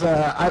 because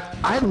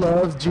I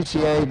love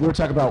GTA. We were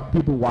talking about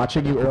people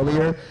watching you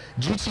earlier.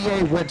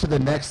 GTA went to the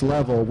next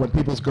level when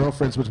people's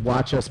girlfriends would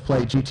watch us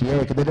play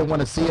GTA, because they didn't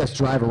want to see us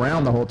drive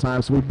around the whole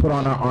time, so we put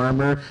on our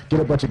armor, get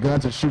a bunch of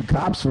guns, and shoot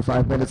cops for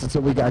 5 minutes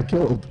until we got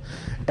killed.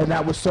 And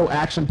that was so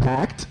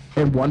action-packed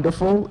and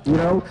wonderful, you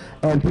know,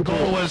 and people...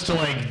 The goal was to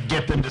like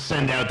get them to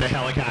send out the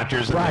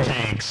helicopters and the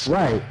tanks.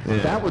 Right.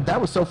 Yeah. That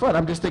was so fun.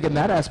 I'm just thinking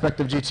that aspect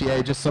of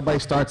GTA, just somebody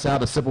starts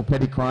out a simple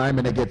petty crime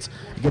and it gets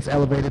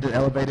elevated and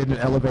elevated and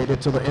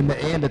elevated till in the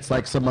end it's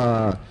like some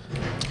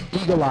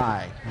Eagle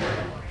Eye.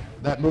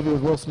 That movie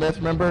with Will Smith,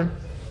 remember?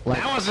 Like,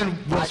 that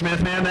wasn't Will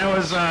Smith, man. That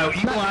was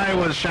Eagle Eye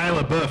was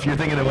Shia LaBeouf. You're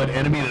thinking of what,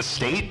 Enemy of the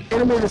State?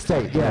 Enemy of the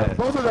State, yeah.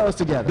 Both of those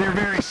together. They're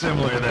very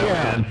similar, though,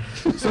 man.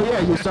 So yeah,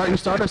 you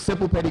start a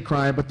simple petty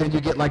crime, but then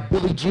you get like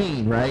Billie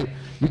Jean, right?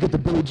 You get the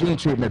Billie Jean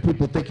treatment.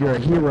 People think you're a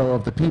hero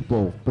of the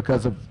people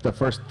because of the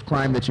first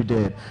crime that you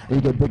did, and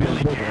you get bigger and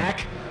bigger.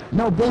 Jack?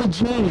 No, Billie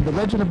Jean, the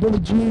Legend of Billie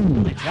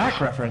Jean. Billy Jack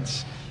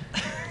reference.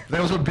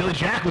 That was what Billy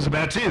Jack was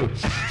about, too.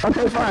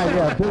 Okay, fine,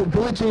 yeah.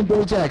 Billie Jean,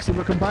 Billy Jack. So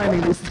we're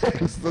combining these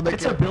things. So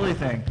It's a Billy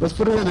thing. Let's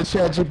put it in the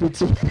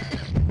ChatGPT.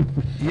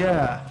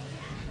 Yeah.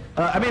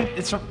 I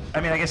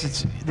guess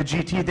it's the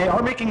GT. They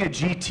are making a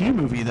GT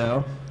movie,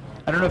 though.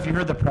 I don't know if you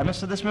heard the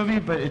premise of this movie,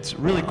 but it's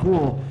really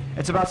cool.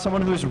 It's about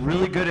someone who's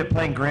really good at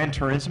playing Gran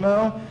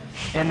Turismo,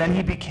 and then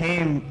he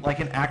became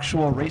like an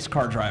actual race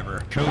car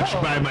driver. Coached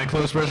by my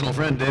close personal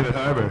friend, David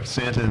Harbour,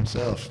 Santa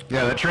himself.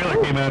 Yeah, that trailer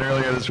came out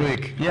earlier this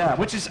week. Yeah,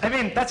 which is,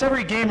 that's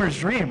every gamer's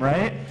dream,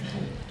 right?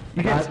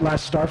 You get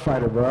Last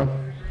Starfighter, bro.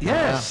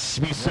 Yes.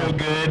 To be so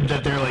good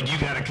that they're like, you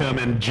gotta come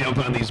and jump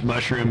on these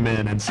mushroom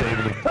men and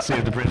save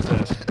the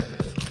princess.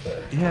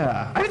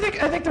 Yeah. I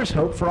think there's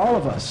hope for all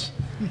of us.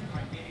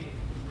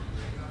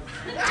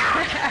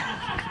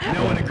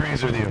 No one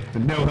agrees with you.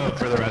 No hope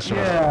for the rest of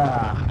us.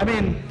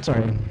 Yeah.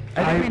 Sorry.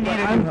 I think we need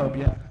a new hope,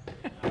 yeah.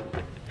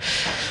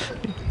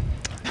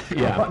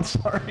 Yeah. I'm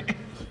sorry.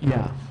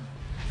 Yeah.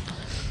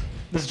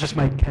 This is just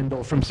my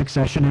Kendall from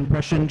Succession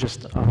impression.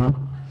 Just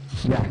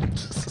Yeah.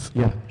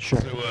 Yeah. Sure.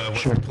 So what's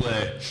sure. the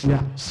play?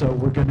 Yeah. So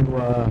we're going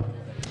to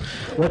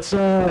let's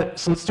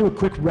do a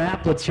quick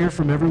wrap. Let's hear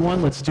from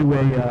everyone. Let's do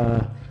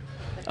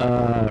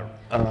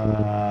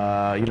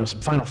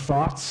some final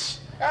thoughts.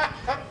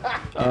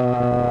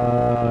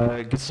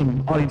 Get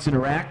some audience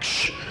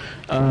interaction.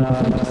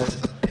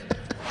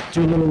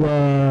 Do a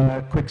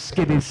little quick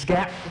skitty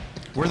scat.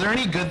 Were there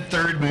any good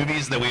third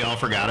movies that we all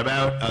forgot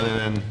about other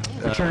than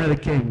Return of the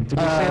King. Did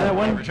you say that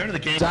one? Return of the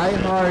King? Die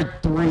Hard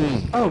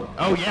 3.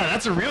 Oh yeah,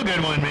 that's a real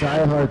good one, man.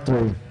 Die Hard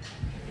 3.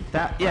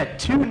 Yeah,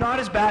 2 not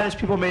as bad as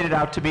people made it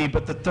out to be,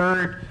 but the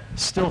third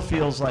still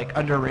feels like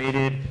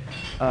underrated.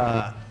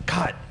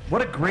 God,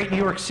 what a great New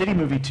York City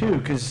movie too,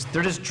 because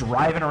they're just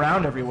driving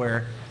around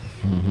everywhere.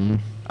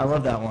 I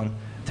love that one.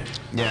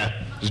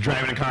 Yeah, just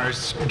driving in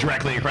cars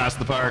directly across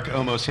the park,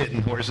 almost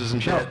hitting horses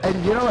and shit. No,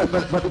 and you know what?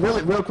 But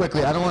really, real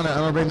quickly, I don't want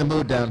to bring the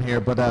mood down here,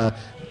 but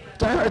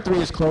Die Hard 3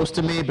 is close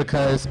to me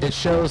because it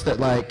shows that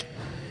like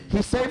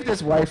he saved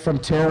his wife from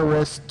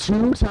terrorists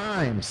 2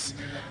 times,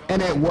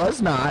 and it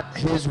was not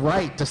his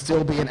right to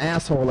still be an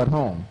asshole at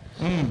home.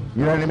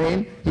 You know what I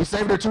mean? He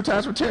saved her 2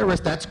 times from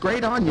terrorists. That's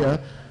great on you,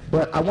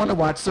 but I want to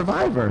watch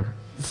Survivor.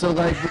 So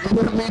like,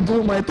 let me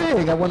do my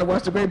thing. I want to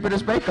watch the Great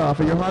British Bake Off,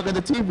 and you're hogging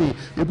the TV.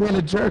 You're being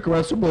a jerk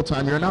around Super Bowl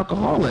time. You're an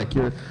alcoholic.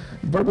 You're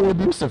verbally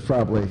abusive,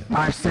 probably.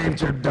 I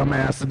saved your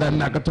dumbass, and then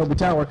Nakatomi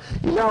Tower.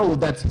 You know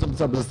that's some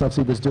of the stuff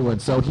he was doing.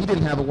 So he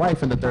didn't have a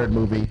wife in the 3rd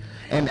movie,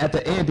 and at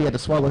the end he had to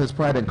swallow his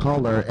pride and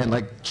call her and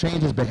like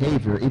change his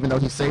behavior, even though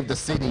he saved the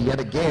city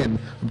yet again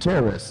from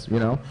terrorists. You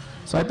know.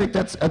 So I think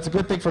that's a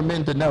good thing for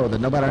men to know,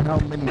 that no matter how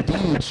many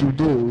deeds you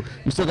do,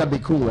 you still got to be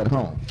cool at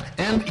home.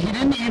 And he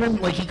didn't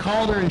even, like, he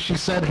called her and she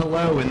said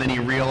hello, and then he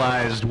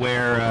realized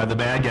where the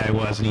bad guy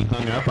was, and he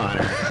hung up on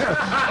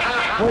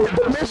her. Well,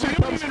 the mission We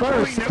don't comes even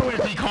first. really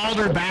know if he called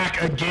her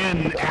back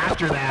again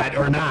after that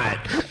or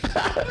not.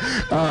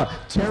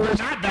 They're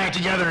not back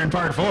together in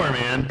part 4,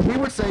 man. He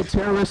would say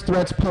terrorist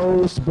threats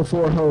posed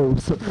before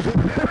hoes.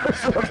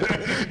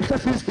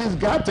 He's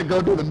got to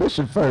go do the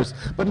mission first.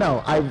 But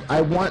no,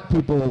 I want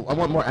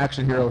more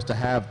action heroes to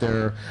have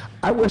their,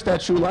 I wish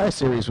that True Lies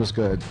series was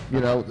good. You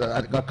know,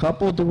 a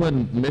couple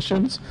doing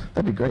missions,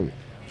 that'd be great.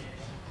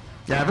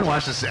 Yeah, I haven't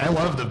watched this. I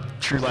love the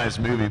True Lies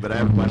movie, but I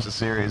haven't watched the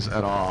series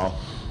at all.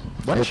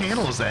 What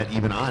channel is that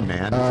even on,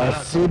 man?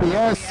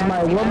 CBS,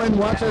 my woman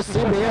watches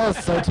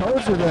CBS. I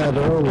told you that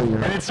earlier.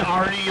 And it's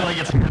already, like,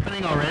 it's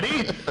happening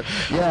already?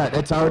 Yeah,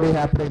 it's already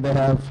happening. They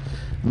have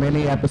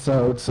many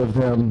episodes of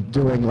them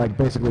doing like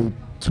basically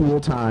Tool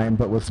time,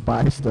 but with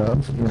spy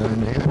stuff. You know what I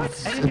mean? I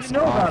didn't even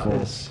know about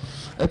this.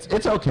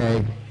 It's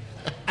okay.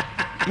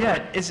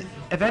 Yeah,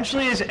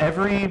 eventually is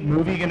every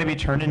movie going to be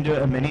turned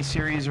into a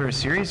miniseries or a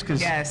series? Because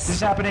Yes. this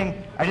is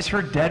happening. I just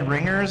heard Dead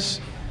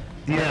Ringers.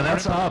 Yeah,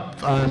 that's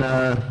up on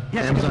Yeah,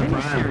 it's Amazon like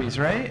a Prime.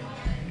 miniseries, right?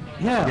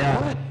 Yeah.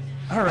 Yeah. What?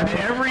 All I right. mean,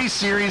 every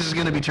series is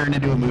going to be turned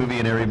into a movie,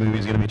 and every movie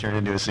is going to be turned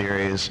into a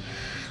series.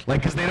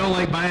 Like, because they don't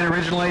like buying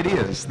original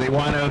ideas. They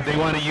want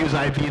to use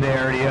IP they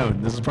already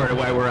own. This is part of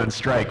why we're on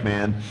strike,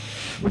 man.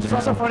 Which is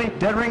also funny.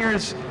 Dead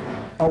Ringers,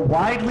 a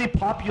widely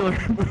popular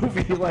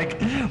movie. Like,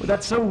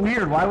 that's so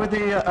weird. Why would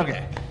they?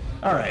 Okay.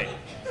 All right.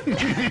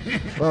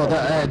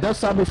 Well, don't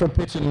stop me from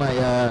pitching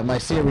my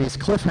series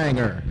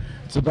Cliffhanger.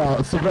 It's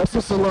about Sylvester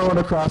Stallone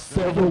across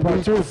several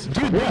weeks.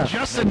 Dude, they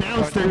just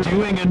announced they're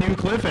doing a new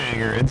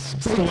Cliffhanger. It's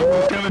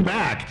Stallone's coming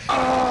back.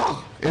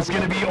 Oh! It's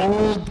going to be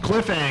old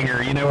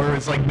Cliffhanger, you know, where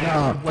it's like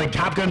like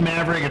Top Gun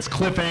Maverick, it's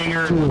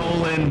Cliffhanger,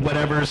 colon,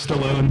 whatever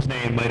Stallone's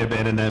name might have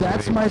been in that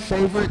That's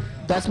movie.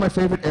 That's my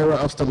favorite era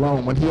of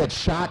Stallone, when he had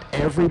shot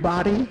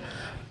everybody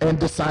and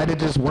decided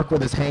to just work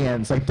with his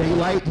hands. Like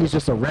Daylight, he's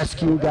just a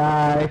rescue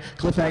guy.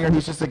 Cliffhanger,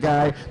 he's just a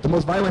guy. The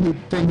most violent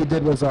thing he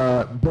did was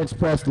bench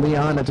press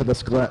Leon into the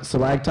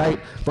stalactite.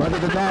 But other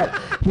than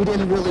that, he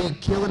didn't really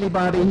kill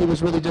anybody. He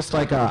was really just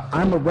like,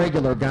 I'm a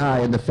regular guy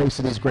in the face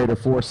of these greater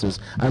forces.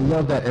 I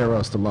love that era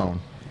of Stallone.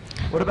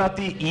 What about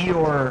the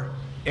Eeyore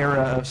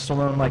era of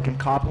Stallone, like in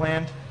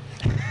Copland?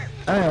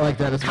 I don't like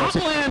that as much.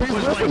 Copland He's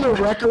was listening like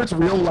to records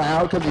real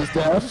loud because he's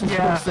deaf.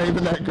 Yeah.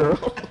 Saving that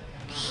girl.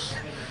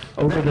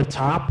 Over the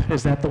Top,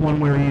 is that the one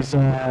where he's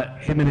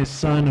him and his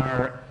son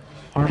are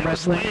arm That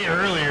was wrestling? way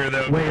earlier,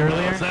 though. Way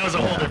earlier? That was a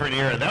whole different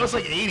era. That was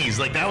like 80s.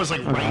 Like, that was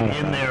like right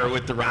in there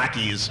with the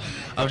Rockies.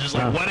 I was just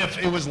like, what if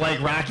it was like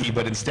Rocky,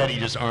 but instead he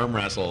just arm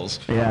wrestles?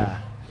 Yeah.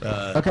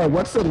 Okay,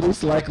 what's the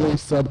least likely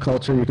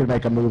subculture you could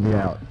make a movie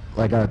out?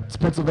 Like a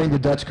Pennsylvania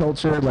Dutch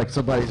culture, like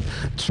somebody's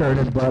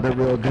churning butter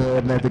real good,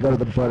 and they have to go to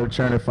the butter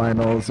churner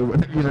finals. Or,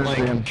 you know what I'm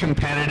saying? Like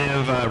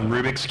competitive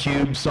Rubik's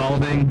Cube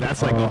solving.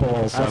 That's like a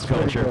whole That's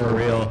pretty subculture for good.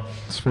 real.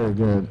 It's pretty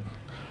good.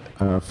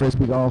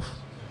 Frisbee golf.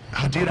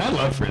 Oh, dude, I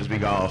love Frisbee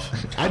golf.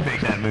 I'd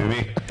make that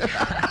movie.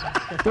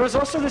 There was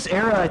also this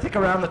era, I think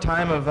around the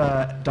time of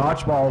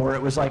dodgeball, where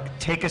it was like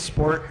take a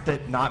sport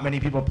that not many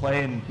people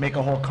play and make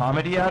a whole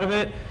comedy out of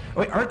it.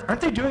 Wait, aren't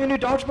they doing a new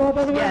dodgeball,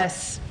 by the way?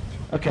 Yes.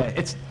 Okay,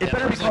 it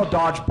better be called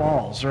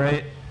dodgeballs,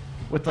 right?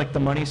 With like the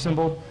money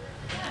symbol.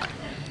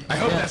 I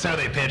hope that's how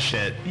they pitched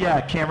it. Yeah,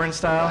 Cameron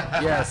style.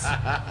 Yes.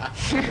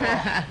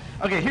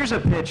 Okay, here's a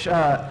pitch.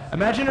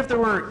 Imagine if there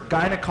were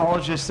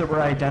gynecologists that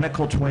were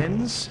identical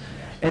twins,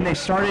 and they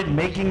started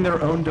making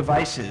their own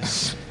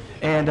devices.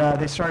 And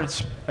they started.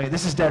 Okay,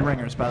 this is Dead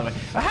Ringers, by the way.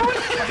 How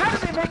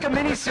did they make a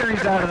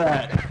miniseries out of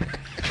that?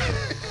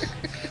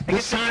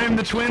 This time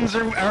the twins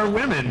are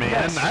women, man.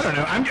 Yes. I don't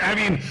know. I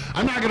mean,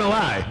 I'm not going to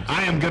lie.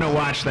 I am going to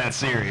watch that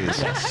series.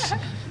 Yes.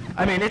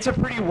 I mean, it's a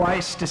pretty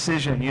wise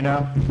decision, you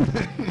know?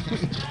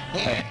 This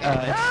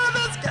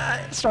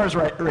guy. Stars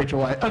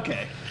Rachel Weisz.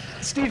 Okay.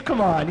 Steve,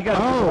 come on. You got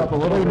to Oh, up a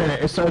wait little a bit.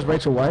 minute. It stars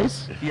Rachel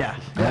Weisz? Yeah.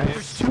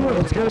 There's two of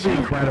them. It's going to be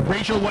incredible.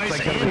 Rachel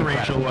Weisz and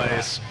Rachel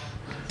Weisz.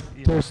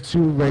 There's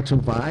two Rachel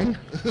Vi?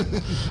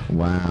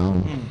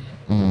 Wow.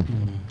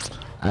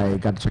 I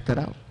got to check that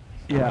out.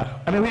 Yeah.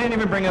 I mean, we didn't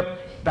even bring up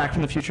Back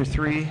from the Future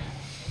 3.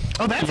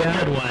 Oh, that's a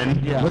good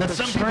one. Yeah. But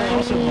some people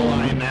also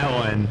malign that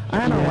one.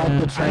 I don't like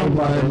the train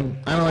one.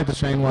 I don't like the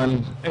train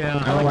one.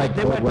 Yeah. I don't like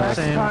They Old went back West.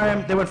 in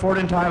time, they went forward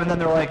in time, and then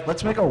they're like,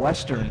 let's make a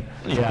Western.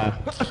 Yeah.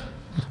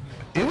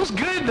 It was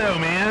good though,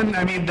 man.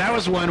 I mean, that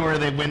was one where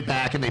they went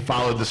back and they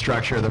followed the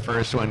structure of the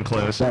first one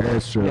closer. That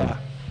is true. Yeah.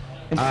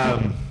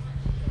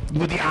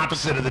 With the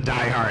opposite of the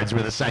Die Hards,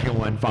 where the second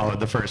one followed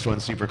the first one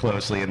super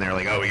closely, and they're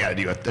like, oh, we got to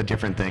do a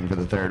different thing for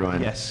the third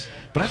one. Yes.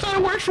 But I thought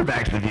it worked for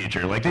Back to the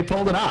Future. Like, they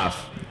pulled it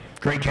off.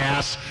 Great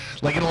cast.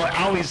 Like, it'll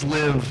always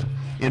live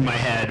in my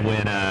head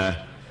when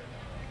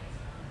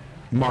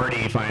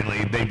Marty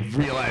finally, they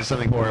realize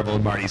something horrible,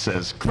 and Marty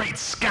says, "Great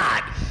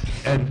Scott!"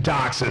 And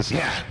Doc says,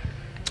 "Yeah,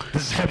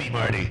 this is heavy,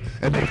 Marty."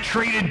 And they've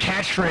traded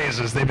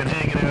catchphrases. They've been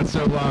hanging out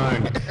so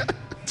long.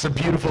 It's a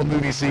beautiful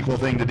movie sequel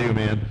thing to do,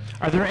 man.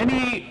 Are there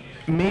any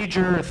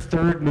major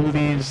third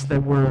movies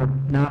that we're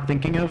not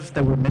thinking of,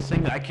 that we're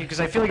missing? Because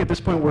I feel like at this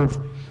point we're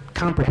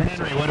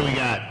comprehensive. Henry, what do we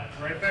got?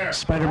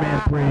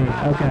 Spider-Man 3,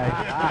 okay.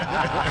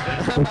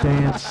 The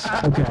dance,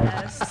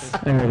 okay.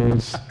 There it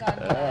is.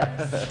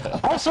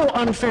 Also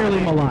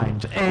unfairly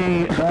maligned.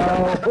 Okay,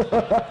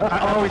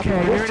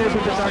 here it is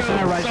with the Dark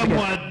Knight Rises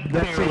Somewhat again.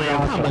 That's fairly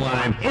awesome.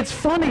 maligned. It's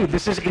funny.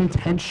 This is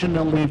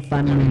intentionally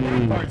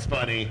funny. Part's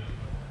funny.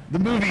 The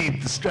movie,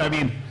 I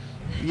mean,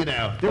 you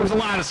know, there was a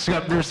lot of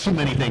stuff, there's too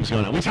many things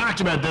going on. We talked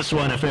about this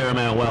one a fair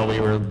amount while we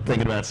were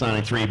thinking about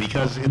Sonic 3,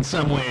 because in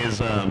some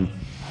ways,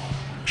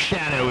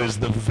 Shadow is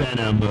the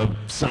Venom of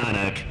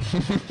Sonic,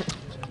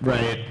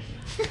 right?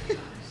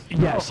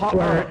 Yes,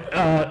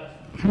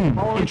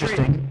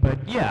 interesting, but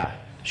yeah,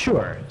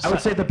 sure. I would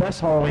say the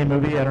best Halloween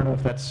movie. I don't know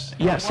if that's...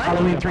 Yes,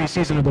 Halloween 3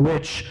 Season of the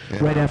Witch,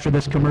 right after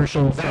this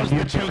commercial That from was the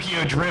YouTube.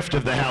 Tokyo Drift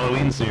of the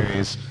Halloween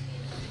series.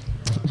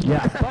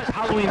 Yeah, but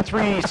Halloween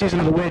 3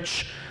 Season of the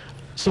Witch,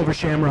 Silver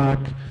Shamrock,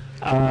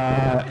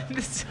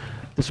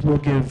 this will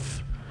give...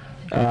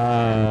 3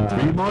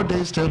 more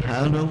days till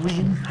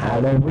Halloween,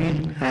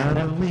 Halloween,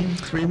 Halloween.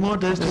 3 more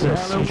days till This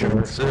is a Halloween.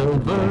 t-shirt.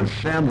 Silver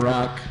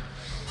Shamrock.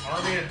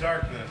 Army of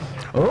Darkness.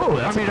 Oh,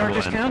 that's Army of a good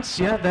Darkness one. counts?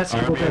 Yeah, that's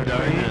Army Evil of Dead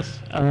 3. Darkness.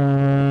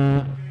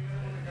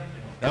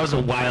 That was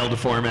a wild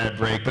format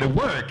break, but it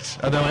worked.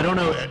 Although I don't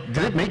know,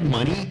 did it make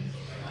money?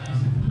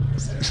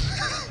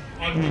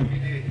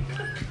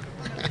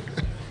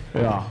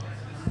 Yeah.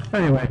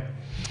 Anyway.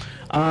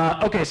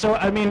 Okay, so,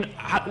 I mean,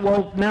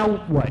 well, now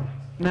what?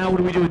 Now what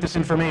do we do with this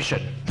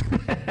information?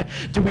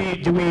 do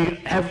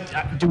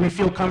we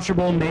feel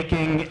comfortable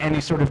making any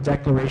sort of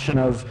declaration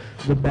of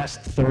the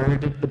best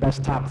third, the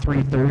best top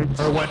 3 thirds?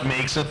 Or what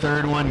makes a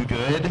third one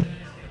good?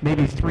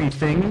 Maybe 3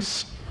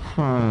 things?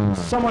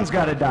 Someone's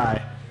got to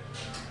die.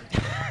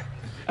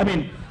 I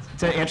mean,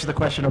 to answer the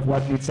question of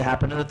what needs to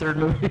happen in the third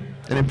movie.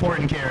 An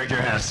important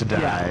character has to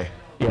die.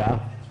 Yeah.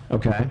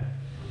 Okay.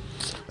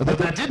 Although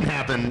that didn't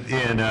happen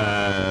in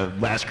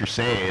Last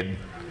Crusade,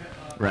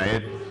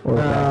 right? Or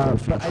Back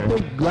to the But I Future.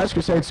 think Last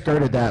Crusade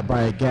skirted that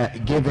by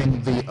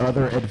giving the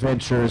other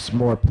adventures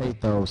more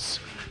pathos,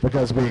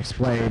 because we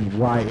explained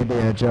why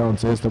Indiana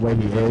Jones is the way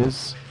he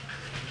is.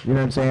 You know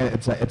what I'm saying?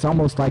 It's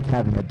almost like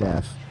having a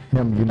death.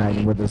 Him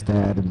uniting with his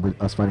dad and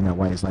with us finding out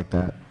why he's like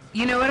that.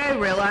 You know what I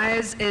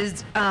realize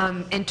is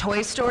in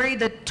Toy Story,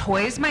 the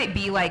toys might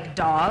be like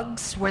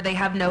dogs, where they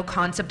have no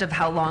concept of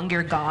how long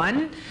you're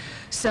gone.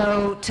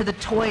 So to the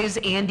toys,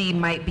 Andy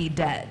might be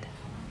dead.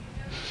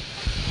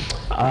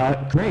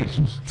 Great.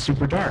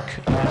 Super dark.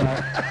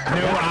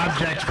 No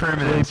object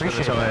permanence for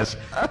the toys.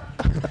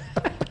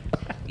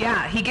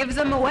 Yeah, he gives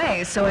them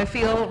away, so I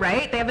feel,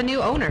 right? They have a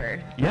new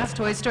owner. Yeah. It's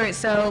Toy Story.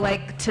 So,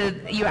 like,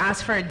 you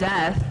ask for a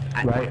death,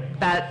 Right.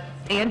 that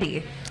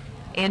Andy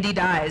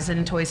dies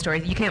in Toy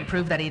Story. You can't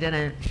prove that he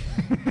didn't.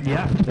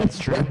 Yeah, that's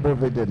true. That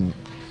movie didn't.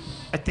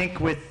 I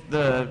think with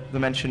the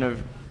mention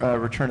of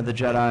Return of the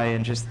Jedi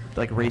and just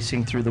like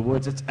racing through the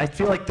woods, I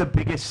feel like the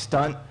biggest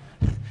stunt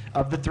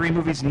of the 3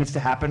 movies needs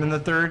to happen in the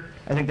third.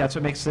 I think that's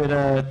what makes it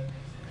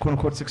quote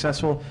unquote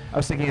successful. I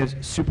was thinking is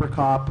Super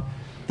Cop,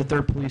 the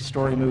third Police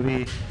Story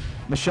movie,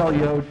 Michelle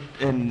Yeoh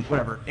and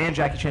whatever, and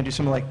Jackie Chan do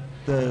some of like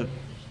the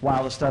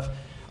wildest stuff.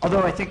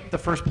 Although I think the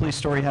first Police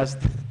Story has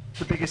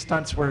the biggest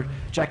stunts where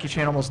Jackie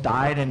Chan almost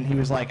died and he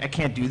was like, I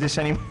can't do this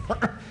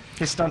anymore.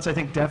 His stunts, I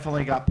think,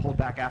 definitely got pulled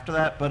back after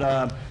that. But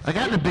I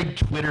got in a big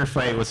Twitter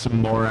fight with some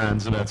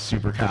morons about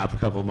Super Cop a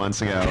couple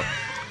months ago.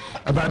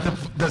 About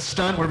the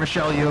stunt where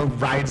Michelle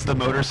Yeoh rides the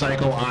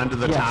motorcycle onto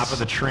the top of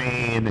the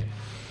train.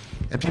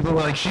 And people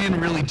were like, she didn't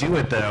really do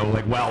it though.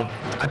 Like, well,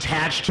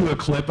 attached to a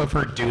clip of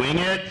her doing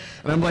it.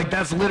 And I'm like,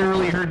 that's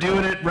literally her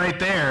doing it right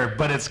there.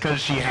 But it's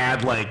because she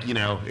had like, you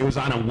know, it was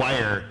on a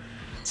wire.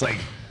 It's like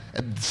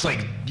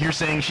you're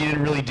saying she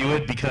didn't really do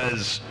it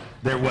because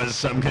there was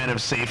some kind of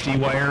safety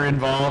wire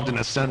involved in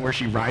a stunt where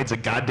she rides a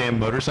goddamn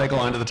motorcycle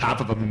onto the top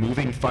of a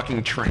moving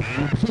fucking train.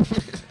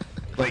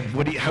 Like,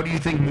 how do you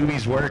think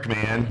movies work,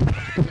 man?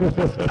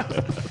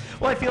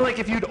 Well, I feel like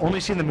if you'd only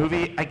seen the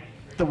movie,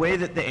 the way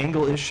that the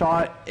angle is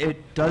shot,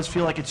 it does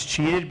feel like it's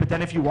cheated, but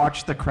then if you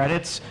watch the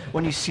credits,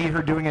 when you see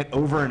her doing it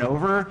over and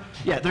over,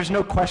 yeah, there's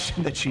no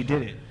question that she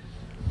did it.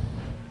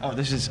 Oh,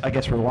 this is, I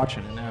guess we're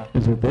watching it now.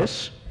 Is it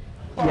this?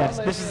 Yes,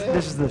 this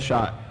is the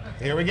shot.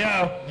 Here we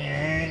go.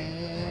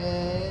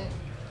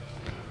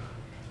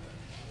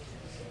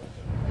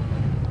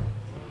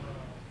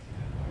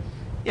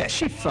 Yeah,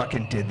 she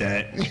fucking did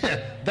that. Yeah,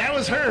 that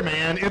was her,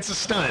 man. It's a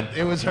stunt.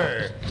 It was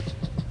her.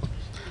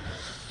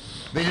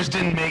 They just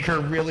didn't make her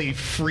really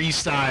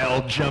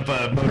freestyle jump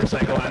a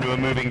motorcycle onto a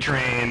moving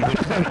train. Which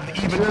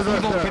even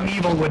Evel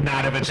Knievel would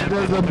not have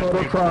attempted. She does the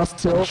motocross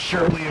tilt.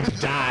 Surely have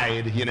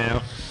died, you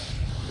know?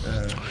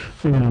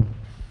 Yeah.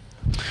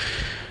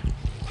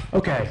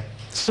 Okay,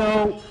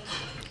 so,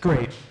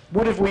 great.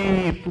 What have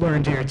we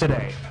learned here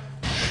today?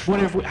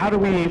 How do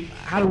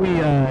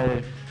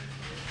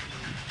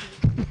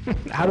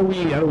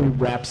we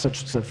wrap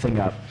such a thing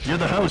up? You're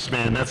the host,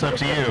 man. That's up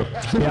to you.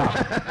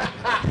 Yeah.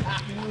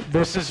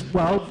 This is,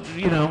 well,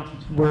 you know,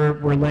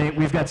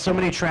 we've got so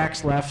many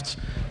tracks left,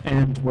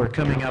 and we're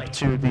coming up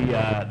to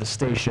the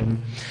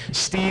station.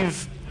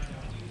 Steve,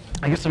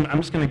 I guess I'm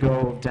just going to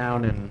go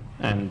down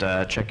and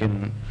check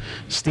in.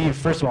 Steve,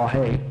 first of all,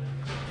 hey.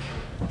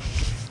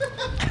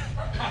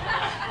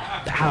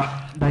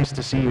 How nice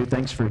to see you.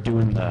 Thanks for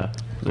doing the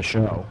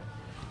show.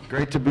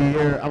 Great to be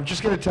here. I'm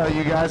just going to tell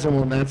you guys, and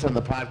we'll announce on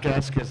the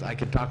podcast because I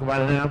can talk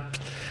about it now.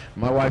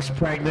 My wife's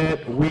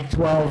pregnant, week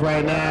 12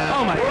 right now.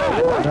 Oh my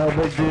God. No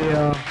big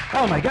deal.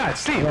 Oh my God,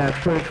 Steve. Yeah, it's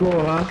pretty cool,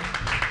 huh?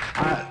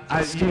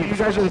 You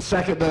guys are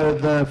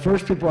the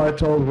first people I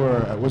told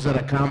was at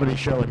a comedy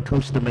show in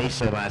Costa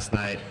Mesa last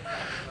night.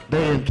 They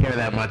didn't care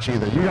that much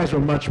either. You guys were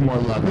much more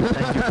loving.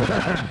 Thank you for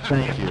that.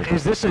 Thank you.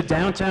 Is this a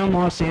downtown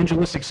Los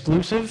Angeles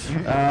exclusive?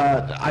 You're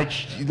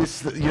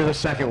the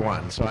second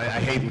one, so I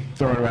hate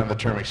throwing around the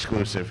term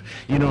exclusive.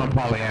 You know I'm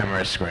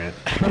polyamorous, Grant.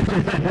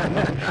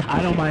 I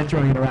don't mind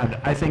throwing it around.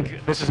 I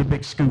think this is a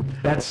big scoop.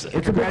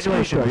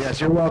 Congratulations. Yes,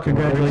 you're welcome.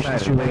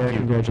 Congratulations, Julia.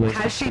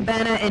 Congratulations. Has she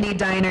been at any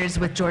diners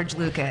with George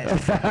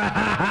Lucas?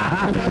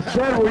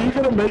 Jen, were you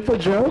going to make the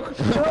joke?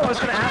 No, I was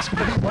going to ask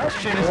the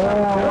question. Oh,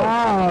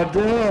 wow,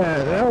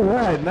 dude. All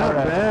right, not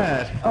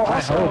bad. Oh,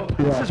 also,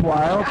 this is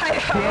wild. I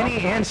hope. Danny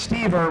and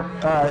Steve are,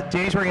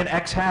 Danny's wearing an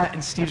X hat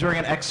and Steve's wearing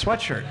an X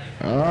sweatshirt.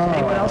 Oh,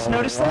 Anyone else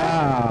notice that?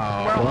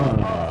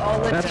 wow.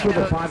 All That's for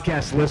the Latinos.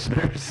 podcast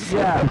listeners.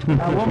 Yeah,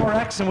 one more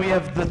X and we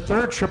have the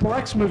third Triple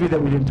X movie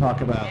that we didn't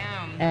talk about.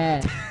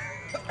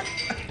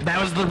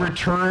 That was the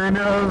return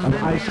of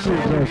Ice Cube,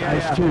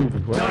 yes, Ice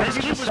Cube. No, Ice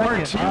Cube was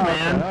hard too, Oh,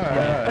 man.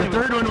 okay. The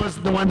third one was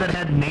the one that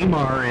had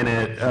Neymar in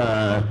it,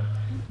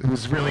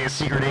 who's really a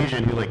secret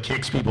agent who like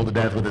kicks people to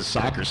death with his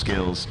soccer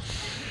skills.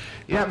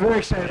 Yeah, I'm very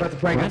excited about the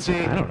pregnancy.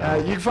 You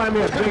can find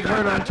me at Big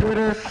Hern on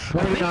Twitter,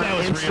 Wayne on that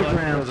was real.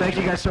 Instagram. Thank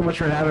you guys so much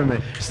for having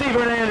me. Steve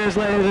Hernandez,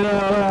 ladies and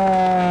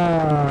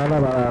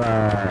gentlemen.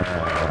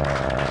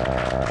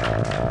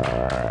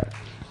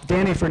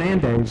 Danny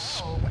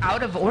Fernandez.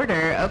 Out of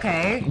order,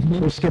 okay.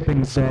 We're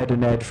skipping Zed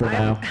and Ed for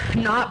now.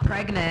 I'm not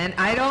pregnant.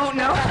 I don't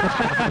know.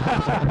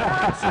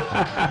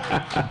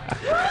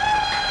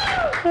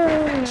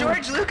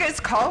 George Lucas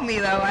called me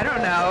though. I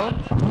don't know.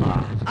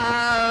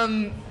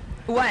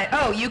 What?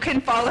 Oh, you can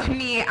follow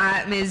me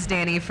at Ms.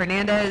 Danny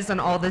Fernandez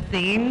on all the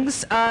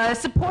things.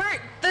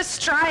 Support the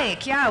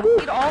strike. Yeah, we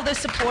need all the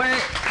support.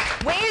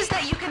 Ways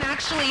that you can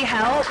actually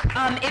help.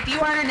 If you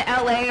are in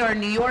LA or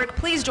New York,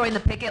 please join the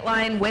picket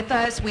line with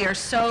us. We are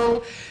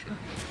so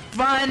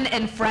fun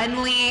and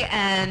friendly,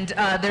 and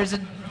there's a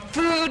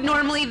food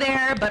normally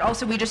there, but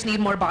also we just need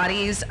more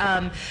bodies.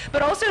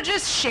 But also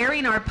just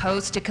sharing our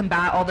posts to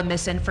combat all the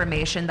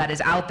misinformation that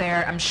is out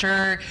there. I'm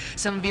sure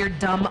some of your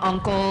dumb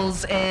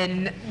uncles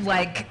in,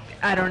 like,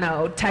 I don't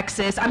know,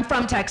 Texas. I'm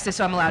from Texas,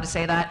 so I'm allowed to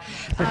say that.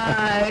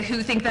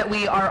 Who think that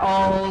we are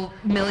all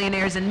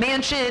millionaires in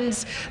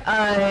mansions.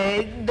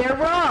 They're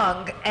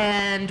wrong.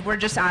 And we're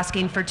just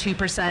asking for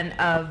 2%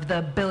 of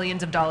the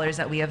billions of dollars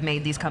that we have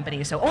made these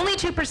companies. So only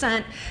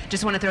 2%.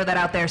 Just want to throw that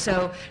out there.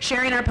 So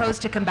sharing our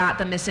posts to combat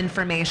the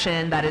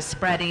misinformation that is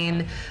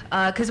spreading.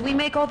 Because we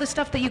make all the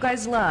stuff that you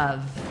guys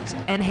love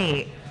and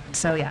hate.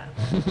 So yeah.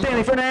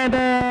 Danny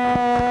Fernandez.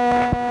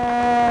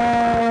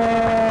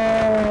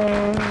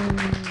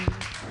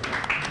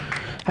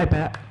 Hi,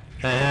 Pat.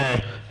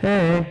 Hey.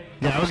 Hey.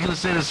 Yeah, I was going to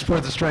say to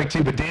support the strike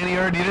too, but Danny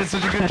already did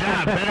such a good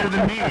job, better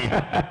than me.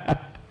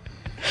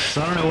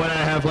 So I don't know what I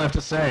have left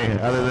to say,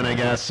 other than I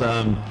guess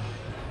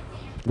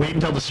wait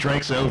until the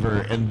strike's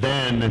over and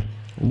then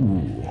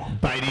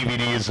buy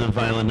DVDs of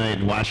Violent Night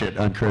and watch it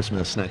on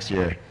Christmas next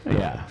year.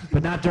 Yeah,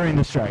 but not during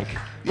the strike.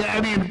 Yeah,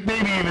 I mean,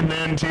 maybe even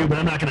then too, but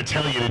I'm not going to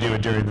tell you to do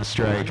it during the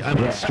strike. I'm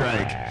on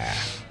strike.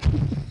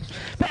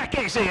 Back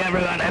Casey,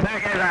 everybody.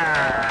 Back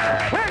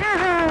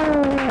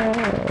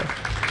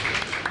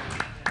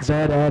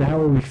Zed, Ed, how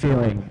are we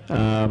feeling?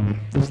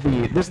 This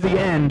is the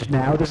end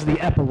now. This is the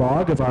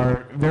epilogue of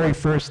our very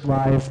first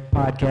live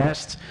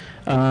podcast.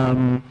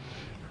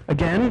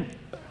 Again,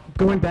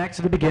 going back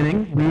to the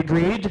beginning, we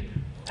agreed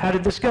How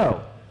did this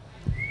go?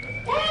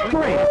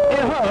 Great.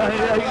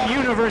 Yeah, I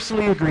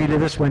universally agree that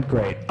this went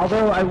great.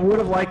 Although I would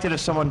have liked it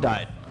if someone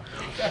died.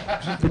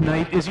 The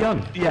night is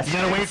young. Yes. You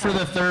gotta wait for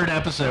the third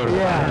episode of the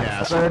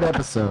podcast. Third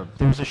episode.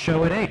 There's a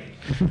show at 8.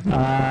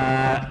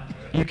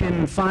 You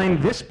can find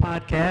this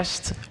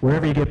podcast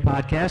wherever you get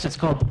podcasts. It's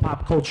called the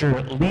Pop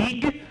Culture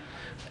League.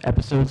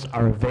 Episodes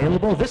are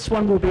available. This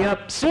one will be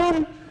up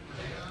soon.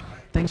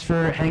 Thanks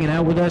for hanging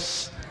out with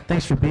us.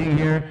 Thanks for being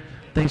here.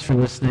 Thanks for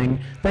listening.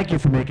 Thank you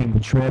for making the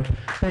trip.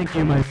 Thank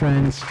you, my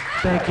friends.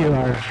 Thank you,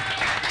 our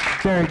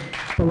very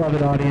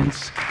beloved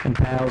audience and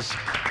pals.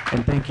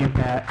 And thank you,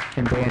 Pat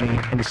and Danny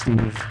and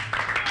Steve.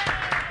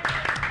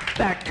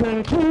 That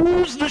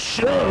concludes the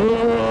show.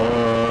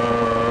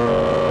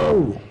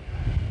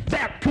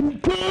 That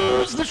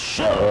concludes the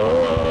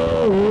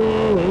show.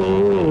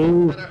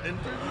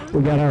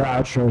 We got our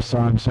outro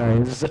song, sorry.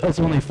 It's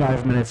only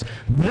 5 minutes.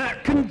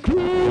 That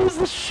concludes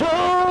the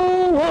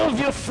show of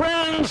your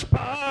friend's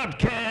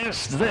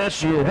podcast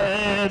that you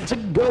had to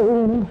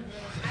go.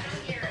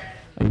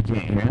 Oh, you can't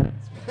hear it?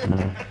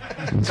 No.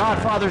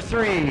 Godfather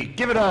 3,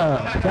 give it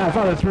a.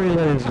 Godfather 3,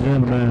 ladies and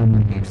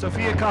gentlemen.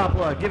 Sophia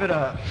Coppola, give it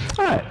a.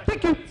 All right,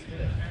 thank you.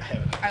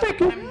 Thank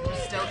you. I'm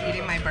still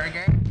eating my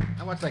burger.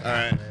 I want that. All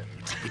right,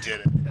 we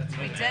did it.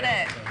 We did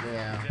it.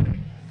 Yeah.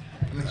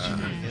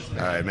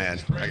 All right, man.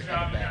 It's like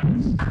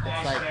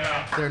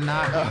they're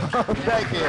not. Oh, thank you.